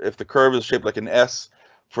 right? If the curve is shaped like an S,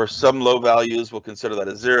 for some low values, we'll consider that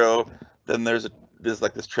a 0. Then there's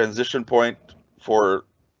like this transition point for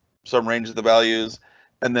some range of the values,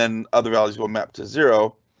 and then other values will map to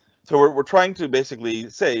 0. So we're trying to basically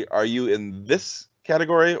say, are you in this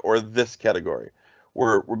category or this category?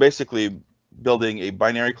 We're basically building a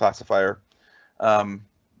binary classifier, and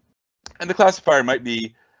the classifier might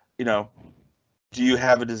be, do you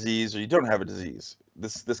have a disease or you don't have a disease?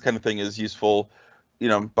 This kind of thing is useful,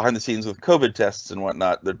 behind the scenes with COVID tests and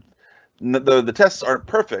whatnot. The tests aren't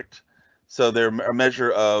perfect, so they're a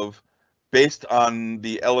measure of, based on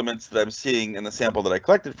the elements that I'm seeing in the sample that I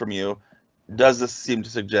collected from you, does this seem to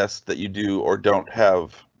suggest that you do or don't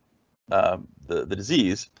have the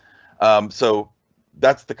disease? So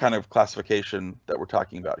that's the kind of classification that we're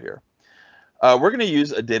talking about here. We're going to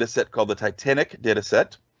use a data set called the Titanic data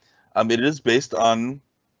set. It is based on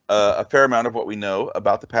a fair amount of what we know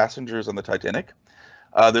about the passengers on the Titanic.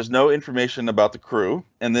 There's no information about the crew,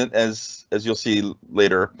 and then as you'll see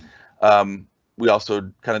later, we also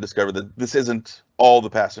kind of discovered that this isn't all the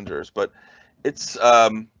passengers, but it's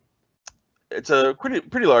a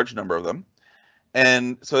pretty large number of them.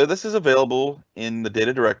 And so this is available in the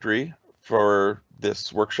data directory for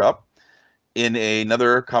this workshop in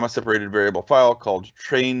another comma-separated variable file called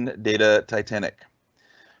train data Titanic.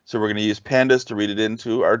 So we're going to use pandas to read it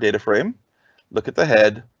into our data frame, look at the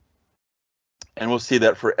head, and we'll see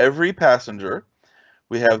that for every passenger,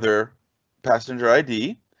 we have their passenger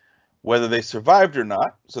ID, whether they survived or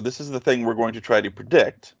not. So this is the thing we're going to try to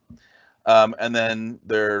predict. And then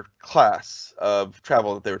their class of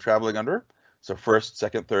travel that they were traveling under. So first,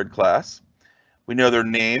 second, third class. We know their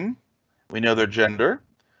name. We know their gender.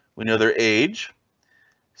 We know their age.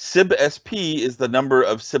 SIB-SP is the number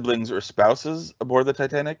of siblings or spouses aboard the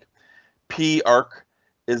Titanic. P-ARC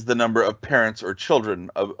is the number of parents or children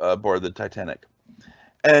aboard the Titanic.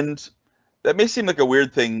 And that may seem like a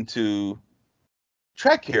weird thing to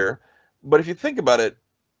track here, but if you think about it,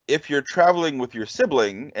 if you're traveling with your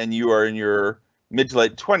sibling and you are in your mid to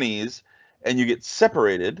late 20s and you get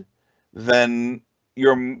separated, then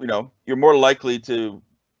you're more likely to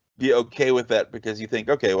be okay with that because you think,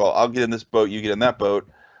 okay, well, I'll get in this boat, you get in that boat.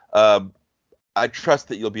 I trust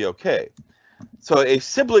that you'll be okay. So a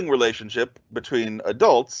sibling relationship between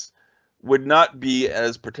adults would not be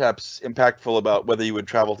as perhaps impactful about whether you would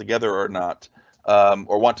travel together or not,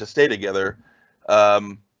 or want to stay together,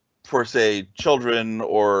 for say children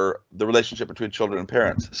or the relationship between children and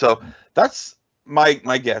parents. So that's my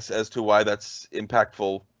guess as to why that's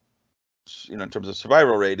impactful, in terms of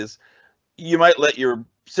survival rate, is you might let your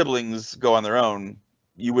siblings go on their own.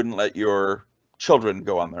 You wouldn't let your children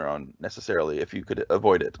go on their own necessarily if you could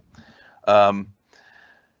avoid it.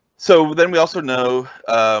 So then we also know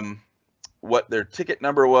what their ticket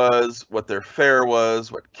number was, what their fare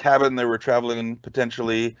was, what cabin they were traveling in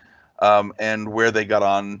potentially, and where they got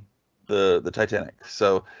on the Titanic.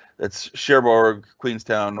 So it's Cherbourg,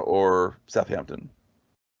 Queenstown, or Southampton.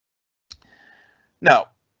 Now,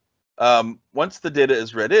 once the data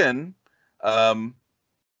is read in,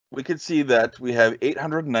 we can see that we have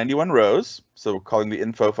 891 rows, so we're calling the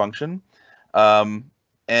info function,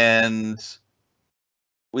 and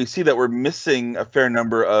we see that we're missing a fair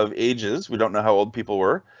number of ages. We don't know how old people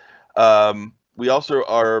were. We also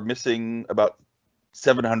are missing about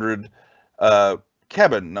 700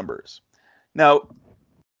 cabin numbers. Now,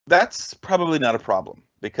 that's probably not a problem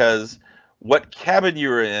because what cabin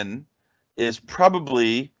you're in is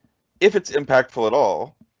probably, if it's impactful at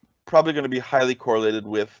all, probably going to be highly correlated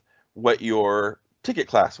with what your ticket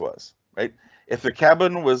class was, right? If the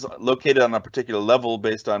cabin was located on a particular level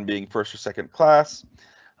based on being first or second class,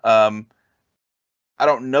 I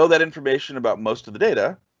don't know that information about most of the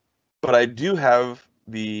data, but I do have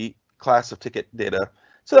the class of ticket data.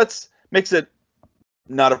 So that makes it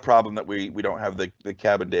not a problem that we don't have the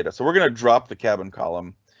cabin data. So we're going to drop the cabin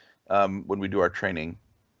column when we do our training.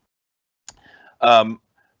 But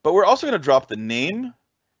we're also going to drop the name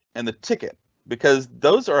and the ticket because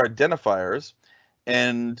those are identifiers,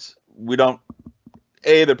 and we don't.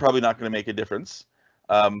 They're probably not going to make a difference.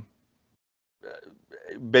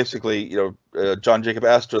 Basically, John Jacob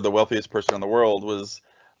Astor, the wealthiest person in the world, was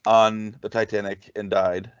on the Titanic and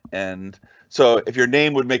died. And so if your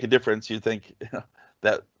name would make a difference, you'd think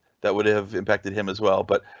that would have impacted him as well.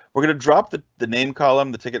 But we're going to drop the name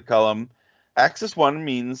column, the ticket column. Axis 1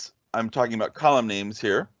 means I'm talking about column names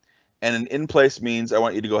here. And an in place means I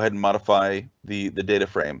want you to go ahead and modify the data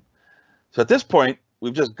frame. So at this point,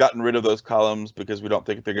 we've just gotten rid of those columns because we don't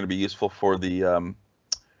think they're going to be useful for the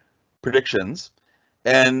predictions.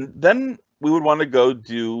 And then we would want to go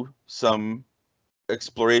do some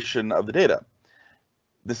exploration of the data.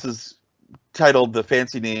 This is titled the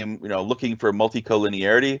fancy name, looking for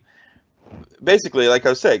multicollinearity. Basically, like I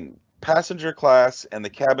was saying, passenger class and the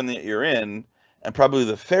cabin that you're in, and probably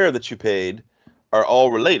the fare that you paid, are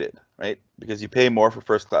all related, right? Because you pay more for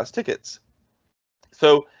first class tickets.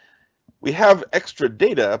 So we have extra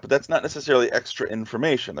data, but that's not necessarily extra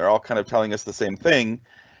information. They're all kind of telling us the same thing,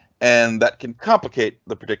 and that can complicate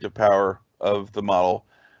the predictive power of the model.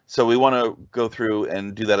 So we want to go through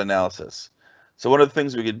and do that analysis. So one of the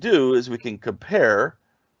things we could do is we can compare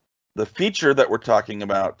the feature that we're talking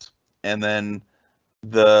about, and then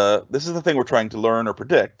this is the thing we're trying to learn or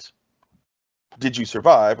predict. Did you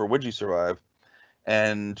survive or would you survive?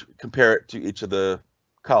 And compare it to each of the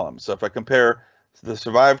columns. So if I compare the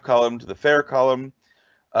survive column to the fare column,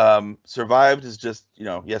 survived is just,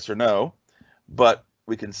 yes or no, but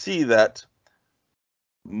we can see that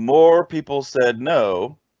more people said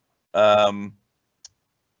no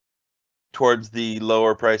towards the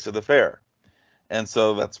lower price of the fare. And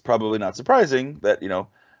so that's probably not surprising that,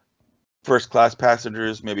 first class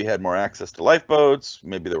passengers maybe had more access to lifeboats,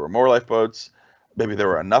 maybe there were more lifeboats, maybe there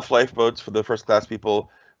were enough lifeboats for the first class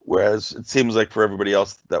people, whereas it seems like for everybody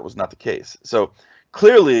else that was not the case. So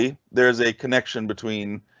clearly there's a connection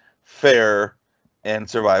between fare and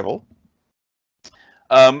survival.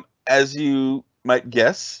 As you might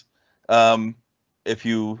guess, if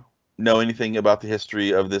you know anything about the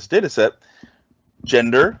history of this data set,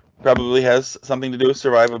 gender probably has something to do with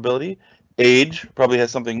survivability. Age probably has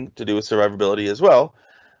something to do with survivability as well,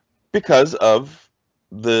 because of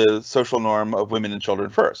the social norm of women and children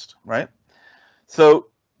first, right? So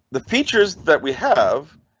the features that we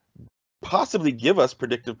have possibly give us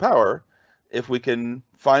predictive power if we can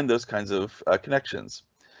find those kinds of connections.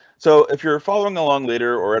 So if you're following along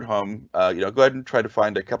later or at home, go ahead and try to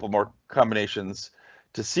find a couple more combinations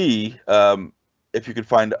to see if you could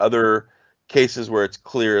find other cases where it's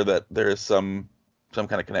clear that there is some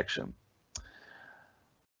kind of connection.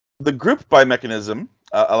 The group by mechanism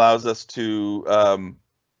allows us to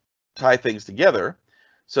tie things together.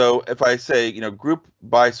 So if I say, group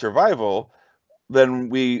by survival, then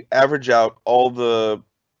we average out all the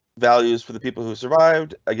values for the people who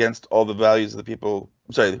survived against all the values of the people,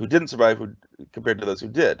 who didn't survive, compared to those who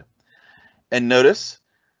did. And notice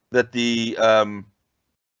that there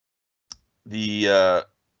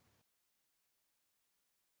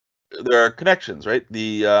are connections, right?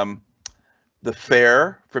 The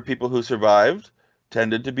fare for people who survived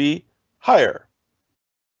tended to be higher.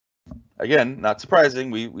 Again, not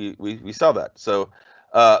surprising. We saw that. So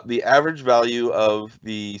the average value of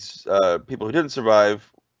the people who didn't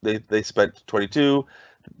survive, they spent 22.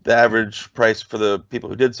 The average price for the people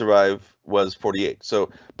who did survive was 48.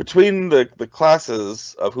 So between the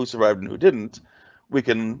classes of who survived and who didn't, we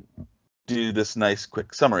can do this nice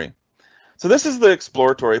quick summary. So this is the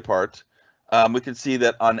exploratory part. We can see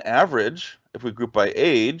that on average, if we group by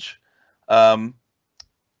age, what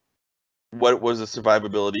was the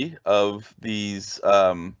survivability of these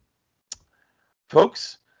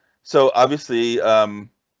folks? So obviously,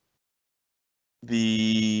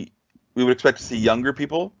 we would expect to see younger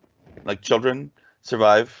people, like children,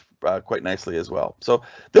 survive quite nicely as well. So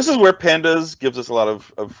this is where Pandas gives us a lot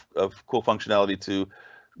of cool functionality to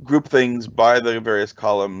group things by the various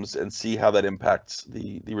columns and see how that impacts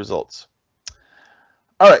the results.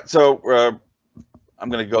 All right, so I'm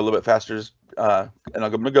going to go a little bit faster, and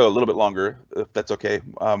I'm going to go a little bit longer, if that's okay,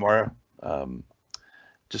 Maura,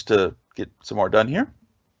 just to get some more done here.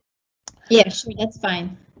 Yeah, sure, that's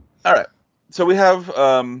fine. All right, so we have,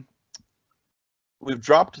 we've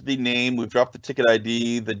dropped the name, we've dropped the ticket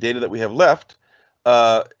ID. The data that we have left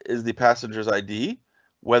is the passenger's ID,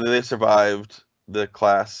 whether they survived, the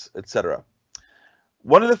class, etc.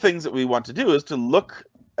 One of the things that we want to do is to look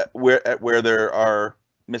at where there are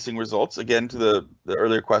missing results. Again, to the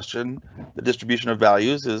earlier question, the distribution of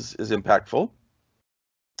values is impactful.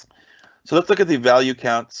 So let's look at the value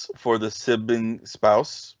counts for the sibling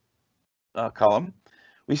spouse column.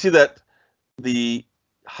 We see that the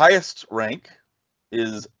highest rank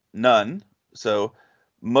is none. So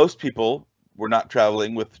most people were not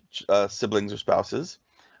traveling with siblings or spouses.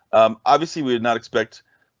 Obviously, we would not expect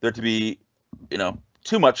there to be,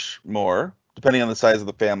 too much more, depending on the size of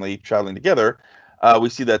the family traveling together. We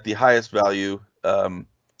see that the highest value, the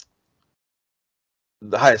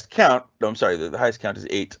highest count, the highest count is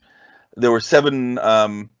 8. There were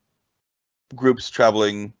 7 groups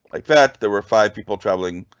traveling like that. There were 5 people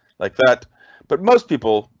traveling like that. But most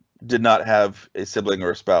people did not have a sibling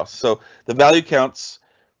or a spouse. So the value counts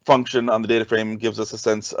function on the data frame gives us a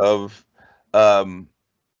sense of how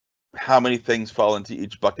many things fall into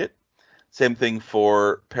each bucket. Same thing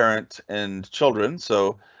for parent and children.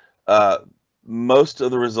 So most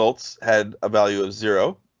of the results had a value of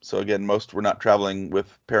 0. So again, most were not traveling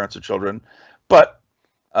with parents or children. But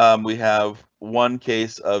we have 1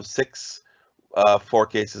 case of 6, 4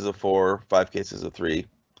 cases of 4, 5 cases of 3.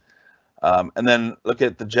 And then look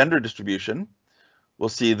at the gender distribution. We'll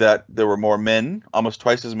see that there were more men, almost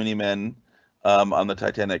twice as many men on the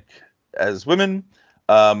Titanic as women.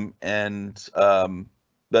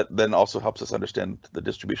 That then also helps us understand the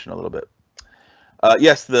distribution a little bit.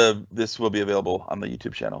 Yes, this will be available on the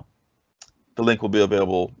YouTube channel. The link will be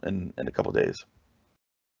available in a couple days.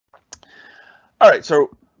 All right, so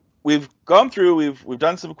we've gone through, we've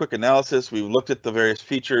done some quick analysis, we've looked at the various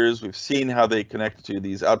features, we've seen how they connect to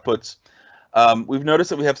these outputs. We've noticed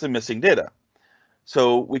that we have some missing data.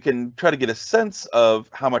 So we can try to get a sense of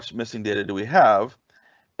how much missing data do we have.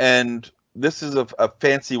 And this is a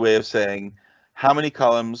fancy way of saying how many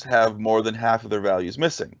columns have more than half of their values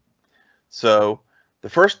missing. So the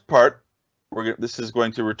first part, this is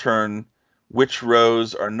going to return which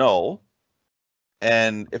rows are null.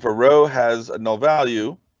 And if a row has a null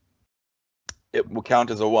value, it will count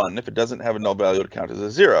as a 1. If it doesn't have a null value, it'll count as a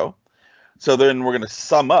 0. So then we're going to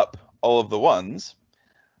sum up all of the 1s.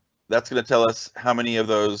 That's going to tell us how many of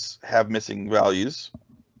those have missing values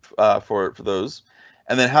for those.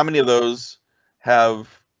 And then how many of those have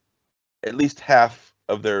at least half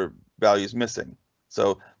of their values missing.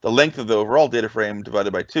 So the length of the overall data frame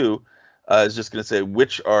divided by 2 is just going to say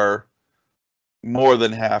which are more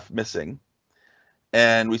than half missing.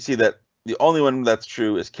 And we see that the only one that's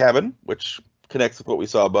true is cabin, which connects with what we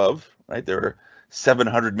saw above, right? There are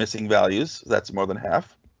 700 missing values. That's more than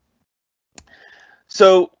half.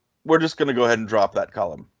 So we're just going to go ahead and drop that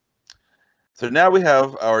column. So now we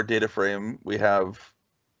have our data frame. We have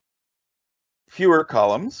fewer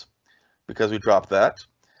columns because we dropped that.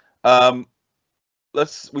 We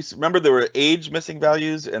remember there were age missing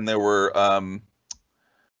values and there were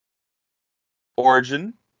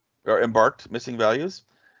origin or embarked missing values.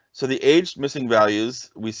 So the aged missing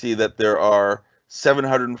values, we see that there are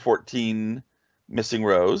 714 missing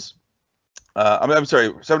rows. I'm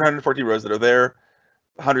sorry, 714 rows that are there,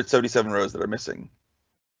 177 rows that are missing.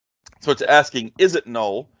 So it's asking, is it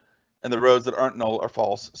null? And the rows that aren't null are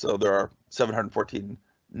false. So there are 714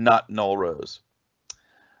 not null rows.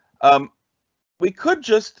 We could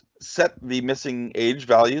just set the missing age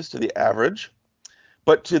values to the average,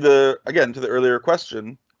 but to the earlier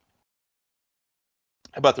question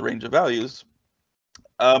about the range of values,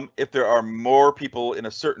 if there are more people in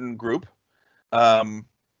a certain group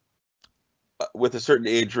with a certain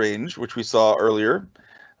age range, which we saw earlier,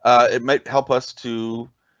 it might help us to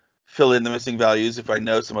fill in the missing values if I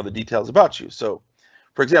know some of the details about you. So,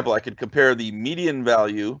 for example, I could compare the median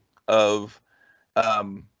value of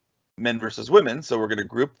men versus women. So we're going to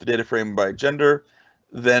group the data frame by gender,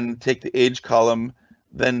 then take the age column,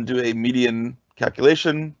 then do a median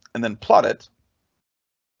calculation, and then plot it.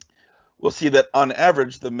 We'll see that on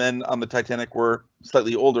average, the men on the Titanic were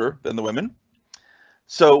slightly older than the women.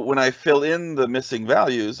 So when I fill in the missing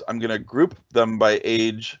values, I'm going to group them by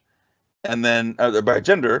age and then by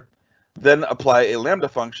gender, then apply a lambda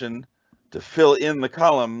function to fill in the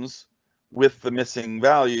columns with the missing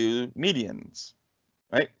value medians,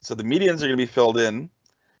 right? So the medians are going to be filled in,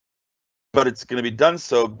 but it's going to be done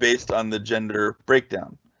so based on the gender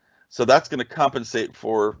breakdown. So that's going to compensate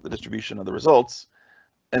for the distribution of the results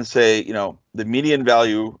and say, you know, the median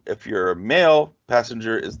value, if you're a male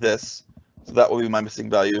passenger, is this. So that will be my missing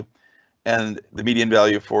value. And the median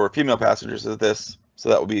value for female passengers is this. So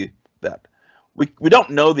that will be that. We don't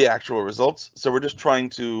know the actual results, so we're just trying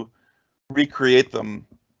to recreate them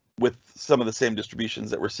with some of the same distributions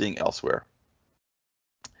that we're seeing elsewhere.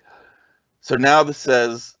 So now this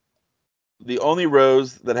says the only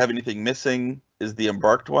rows that have anything missing is the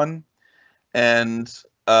embarked one. And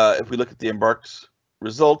if we look at the embarked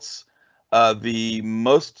results, the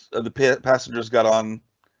most of the passengers got on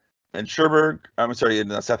in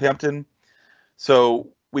in Southampton. So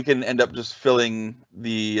we can end up just filling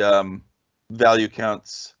the value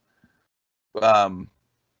counts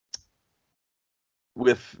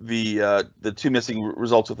with the two missing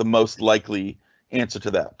results with the most likely answer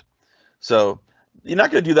to that. So you're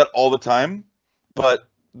not going to do that all the time, but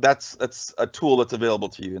that's a tool that's available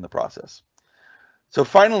to you in the process. So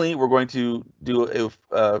finally, we're going to do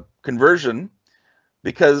a conversion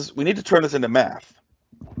because we need to turn this into math.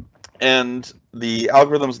 And the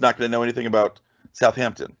algorithm is not going to know anything about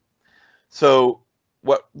Southampton. So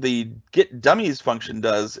what the get dummies function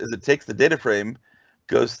does is it takes the data frame,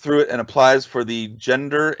 goes through it, and applies for the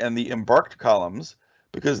gender and the embarked columns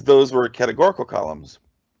because those were categorical columns.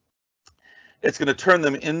 It's going to turn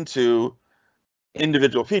them into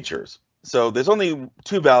individual features. So there's only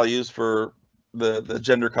two values for the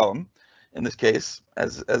gender column in this case,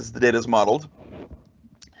 as the data is modeled.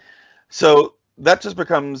 So that just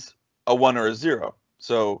becomes a 1 or a 0.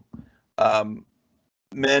 So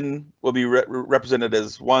men will be represented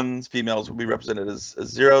as 1s, females will be represented as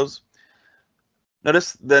 0s.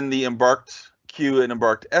 Notice then the embarked Q and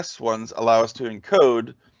embarked S ones allow us to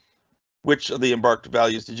encode which of the embarked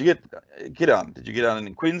values did you get on. Did you get on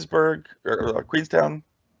in Queensburg or Queenstown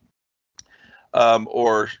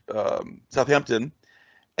or Southampton?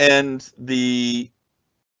 And the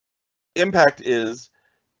impact is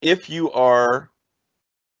if you are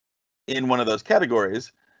in one of those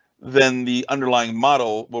categories, then the underlying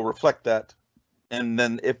model will reflect that. And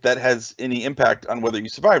then if that has any impact on whether you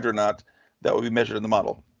survived or not, that will be measured in the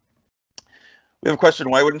model. We have a question,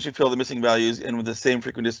 why wouldn't you fill the missing values in with the same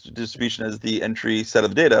frequent distribution as the entry set of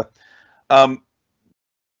the data?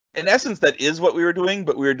 In essence, that is what we were doing,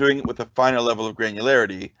 but we were doing it with a finer level of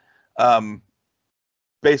granularity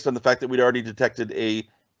based on the fact that we'd already detected a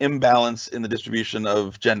imbalance in the distribution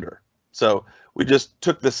of gender. So we just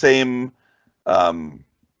took the same,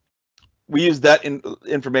 we used that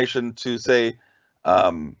information to say,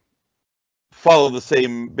 follow the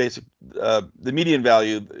same basic, the median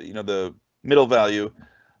value, you know, the middle value,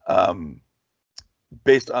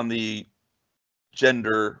 based on the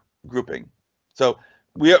gender grouping. So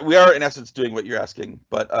we are in essence doing what you're asking,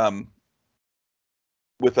 but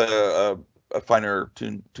with a finer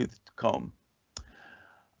tooth comb.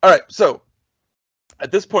 All right, so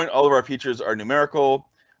at this point, all of our features are numerical.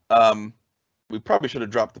 We probably should have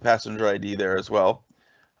dropped the passenger ID there as well.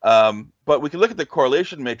 But we can look at the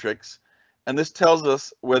correlation matrix, and this tells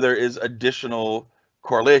us where there is additional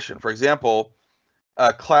correlation. For example,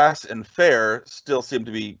 class and fare still seem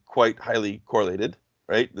to be quite highly correlated,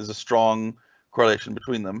 right? There's a strong correlation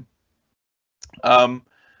between them.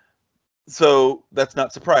 So that's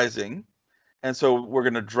not surprising. And so we're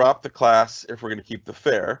going to drop the class if we're going to keep the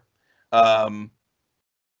fair. I'm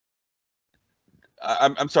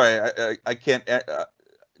sorry, I can't.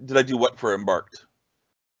 Did I do what for embarked?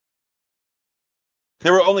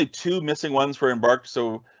 There were only 2 missing ones for embarked,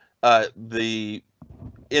 so in the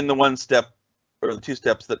 1 step or the 2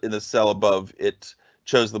 steps that in the cell above, it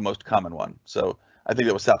chose the most common one. So I think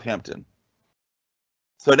that was Southampton.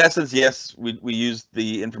 So in essence, yes, we used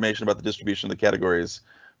the information about the distribution of the categories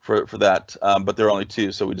for that, but there are only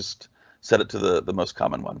 2, so we just set it to the most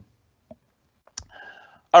common one.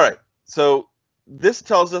 All right, so this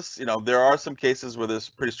tells us, there are some cases where there's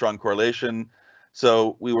pretty strong correlation.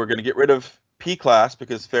 So we were going to get rid of P class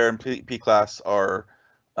because fair and P class are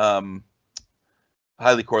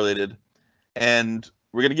highly correlated. And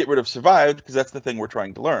we're going to get rid of survived because that's the thing we're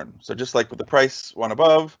trying to learn. So just like with the price one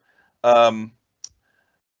above,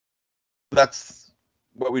 that's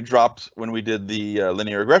what we dropped when we did the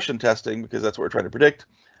linear regression testing because that's what we're trying to predict.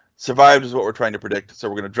 Survived is what we're trying to predict. So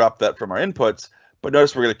we're going to drop that from our inputs. But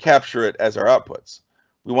notice we're going to capture it as our outputs.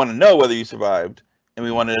 We want to know whether you survived, and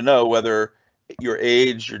we wanted to know whether your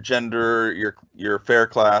age, your gender, your fair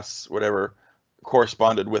class, whatever,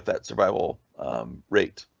 corresponded with that survival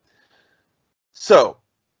rate. So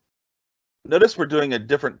notice we're doing a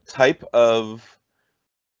different type of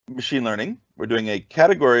machine learning. We're doing a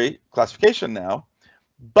category classification now,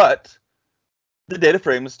 but the data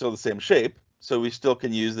frame is still the same shape. So we still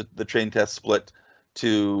can use the train test split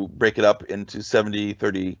to break it up into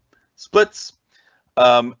 70-30 splits.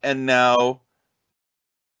 And now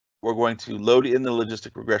we're going to load in the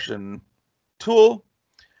logistic regression tool.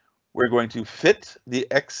 We're going to fit the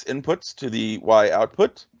X inputs to the Y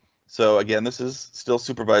output. So again, this is still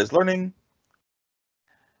supervised learning.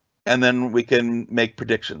 And then we can make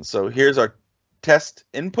predictions. So here's our test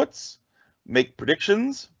inputs, make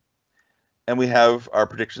predictions, and we have our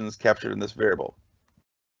predictions captured in this variable.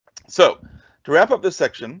 So to wrap up this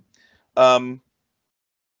section,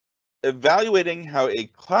 evaluating how a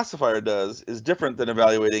classifier does is different than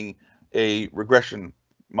evaluating a regression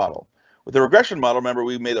model. With a regression model, remember,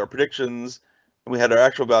 we made our predictions, and we had our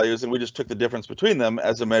actual values, and we just took the difference between them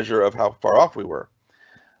as a measure of how far off we were.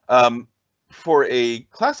 For a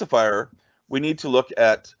classifier, we need to look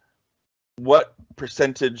at what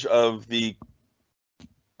percentage of the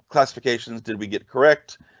classifications did we get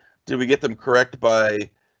correct? Did we get them correct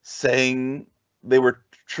by saying they were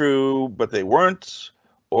true, but they weren't?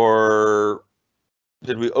 Or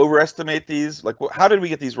did we overestimate these? Like, how did we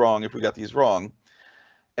get these wrong if we got these wrong?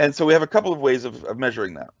 And so we have a couple of ways of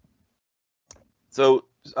measuring that. So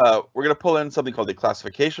we're going to pull in something called a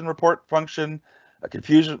classification report function, a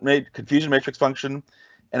confusion matrix function,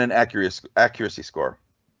 and an accuracy score.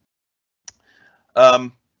 All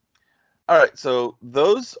right, so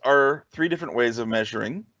those are 3 different ways of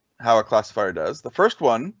measuring how a classifier does. The first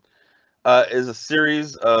one is a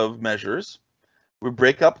series of measures. We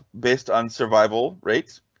break up based on survival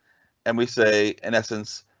rate, and we say, in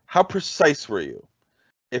essence, how precise were you?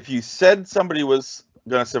 If you said somebody was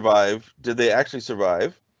going to survive, did they actually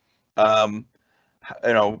survive? That's going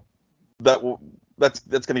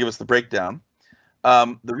to give us the breakdown.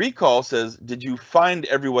 The recall says, did you find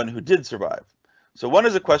everyone who did survive? So one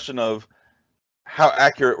is a question of how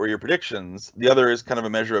accurate were your predictions? The other is kind of a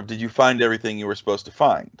measure of, did you find everything you were supposed to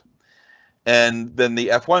find? And then the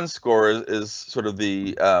F1 score is sort of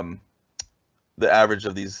the average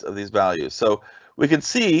of these values. So we can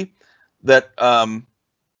see that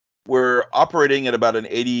we're operating at about an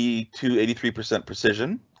 80-83%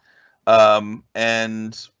 precision,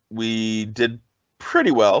 and we did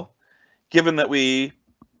pretty well, given that we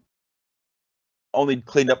only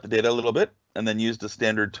cleaned up the data a little bit and then used a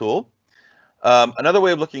standard tool. Another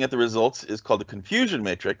way of looking at the results is called the confusion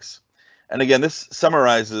matrix. And again, this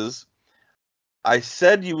summarizes, I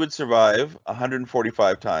said you would survive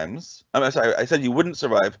 145 times. I'm sorry, I said you wouldn't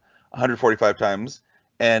survive 145 times,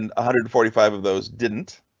 and 145 of those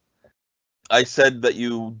didn't. I said that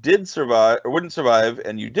you did survive or wouldn't survive,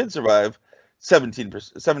 and you did survive 17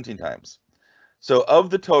 times. So of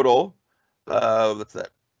the total, what's that?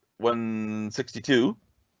 162.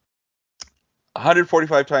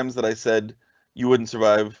 145 times that I said you wouldn't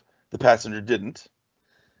survive, the passenger didn't.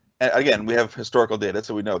 And again, we have historical data,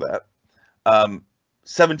 so we know that.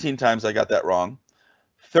 17 times I got that wrong.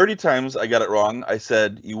 30 times I got it wrong. I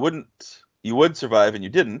said you would survive, and you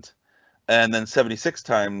didn't. And then 76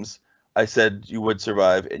 times I said you would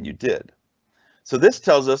survive, and you did. So this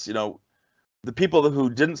tells us, the people who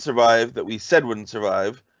didn't survive that we said wouldn't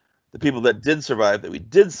survive, the people that did survive that we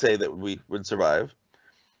did say that we would survive.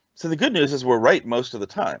 So the good news is we're right most of the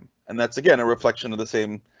time. And that's, again, a reflection of the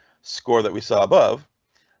same score that we saw above.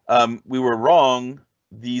 we were wrong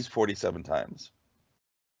these 47 times.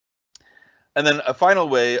 And then a final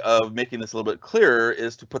way of making this a little bit clearer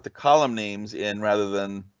is to put the column names in rather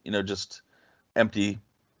than, just empty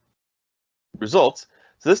results.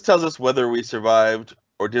 So this tells us whether we survived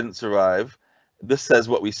or didn't survive. This says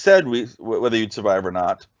what we said, whether you'd survive or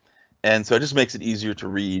not. And so it just makes it easier to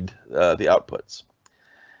read the outputs.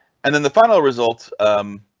 And then the final result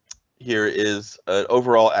here is an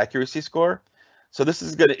overall accuracy score. So this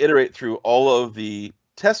is going to iterate through all of the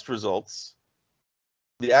test results,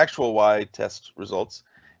 the actual Y test results,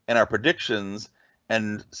 and our predictions,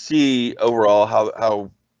 and see overall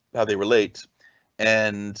how they relate.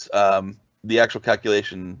 And the actual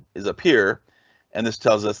calculation is up here, and this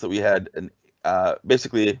tells us that we had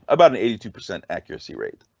basically about an 82% accuracy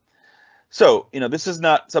rate. So this is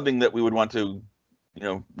not something that we would want to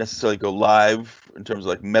necessarily go live in terms of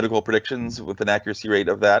like medical predictions with an accuracy rate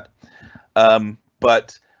of that.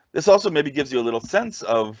 But this also maybe gives you a little sense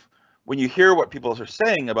of when you hear what people are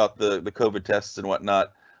saying about the COVID tests and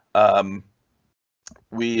whatnot.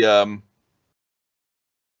 We have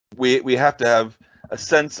to have a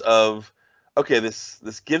sense of, okay,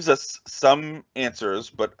 this gives us some answers,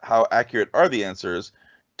 but how accurate are the answers?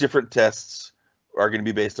 Different tests are going to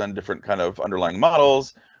be based on different kind of underlying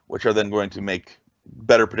models, which are then going to make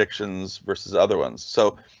better predictions versus other ones.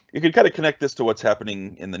 So you can kind of connect this to what's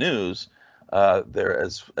happening in the news there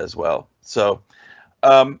as well. So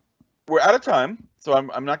we're out of time, so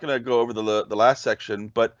I'm not going to go over the last section,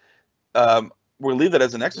 but we'll leave that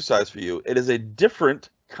as an exercise for you. It is a different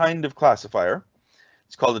kind of classifier.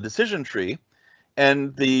 It's called a decision tree,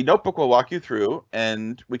 and the notebook will walk you through,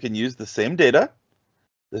 and we can use the same data,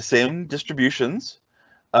 the same distributions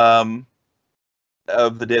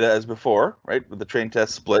of the data as before, right, with the train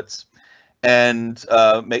test splits, and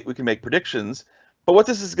we can make predictions. But what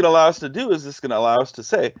this is going to allow us to do is this is going to allow us to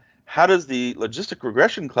say, how does the logistic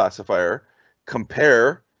regression classifier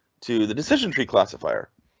compare to the decision tree classifier?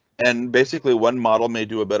 And basically one model may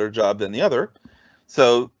do a better job than the other.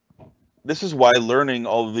 So this is why learning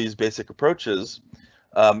all of these basic approaches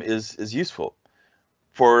is useful.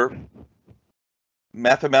 For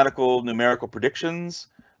mathematical numerical predictions,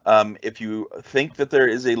 if you think that there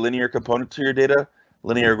is a linear component to your data,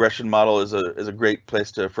 linear regression model is a great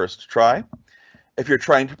place to first try. If you're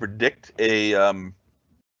trying to predict a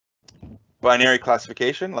binary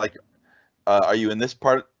classification, like are you in this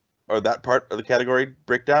part or that part of the category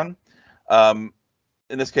breakdown? In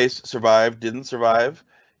this case, survived, didn't survive.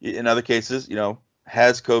 In other cases,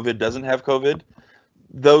 has COVID, doesn't have COVID.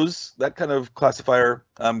 That kind of classifier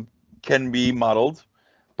can be modeled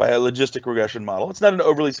by a logistic regression model. It's not an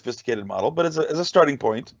overly sophisticated model, but as a starting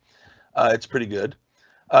point, it's pretty good.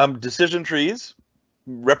 Decision trees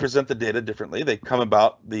represent the data differently. They come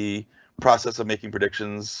about the process of making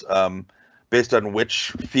predictions based on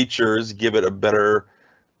which features give it a better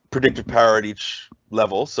predictive power at each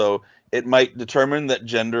level. So it might determine that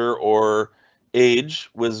gender or age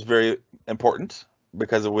was very important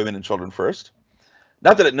because of women and children first.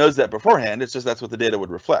 Not that it knows that beforehand, it's just that's what the data would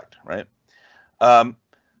reflect, right?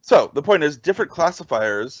 So the point is, different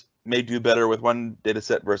classifiers may do better with one data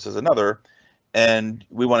set versus another, and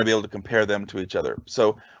we want to be able to compare them to each other.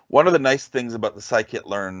 So one of the nice things about the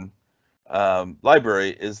scikit-learn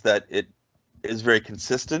library is that it is very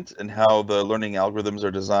consistent in how the learning algorithms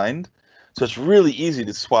are designed. So it's really easy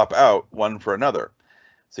to swap out one for another.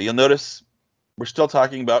 So you'll notice we're still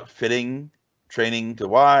talking about fitting training to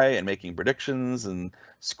Y and making predictions and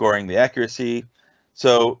scoring the accuracy.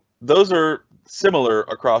 So those are similar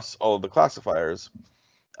across all of the classifiers.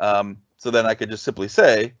 So then I could just simply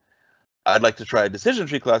say, I'd like to try a decision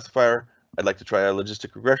tree classifier. I'd like to try a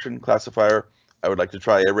logistic regression classifier. I would like to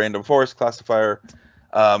try a random forest classifier.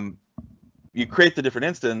 You create the different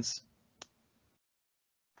instance,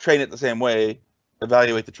 train it the same way,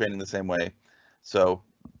 evaluate the training the same way. So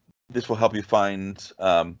this will help you find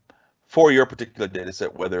for your particular data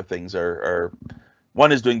set whether things are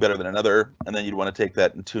one is doing better than another, and then you'd want to take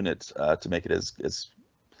that and tune it to make it as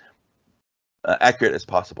accurate as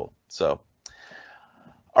possible. So,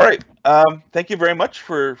 all right, thank you very much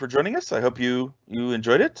for joining us. I hope you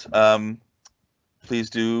enjoyed it. Please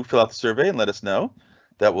do fill out the survey and let us know.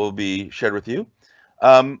 That will be shared with you.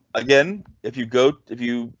 Again, if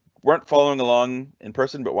you weren't following along in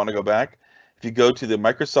person but want to go back, if you go to the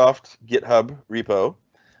Microsoft GitHub repo,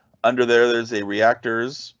 under there's a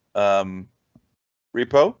reactors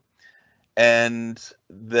repo, and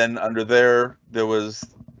then under there was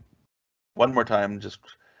one more time, just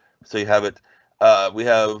so you have it. We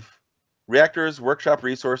have reactors, workshop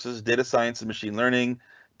resources, data science and machine learning,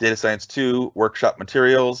 data science 2, workshop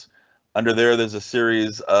materials. Under there, there's a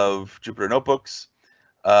series of Jupyter notebooks.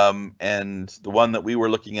 And the one that we were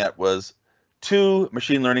looking at was 2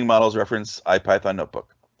 machine learning models reference IPython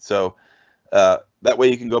notebook. So that way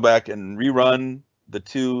you can go back and rerun the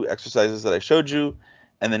 2 exercises that I showed you,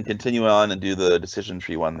 and then continue on and do the decision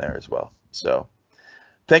tree one there as well. So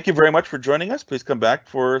thank you very much for joining us. Please come back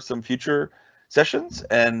for some future sessions,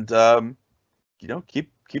 and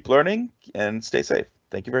keep learning and stay safe.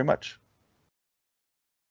 Thank you very much.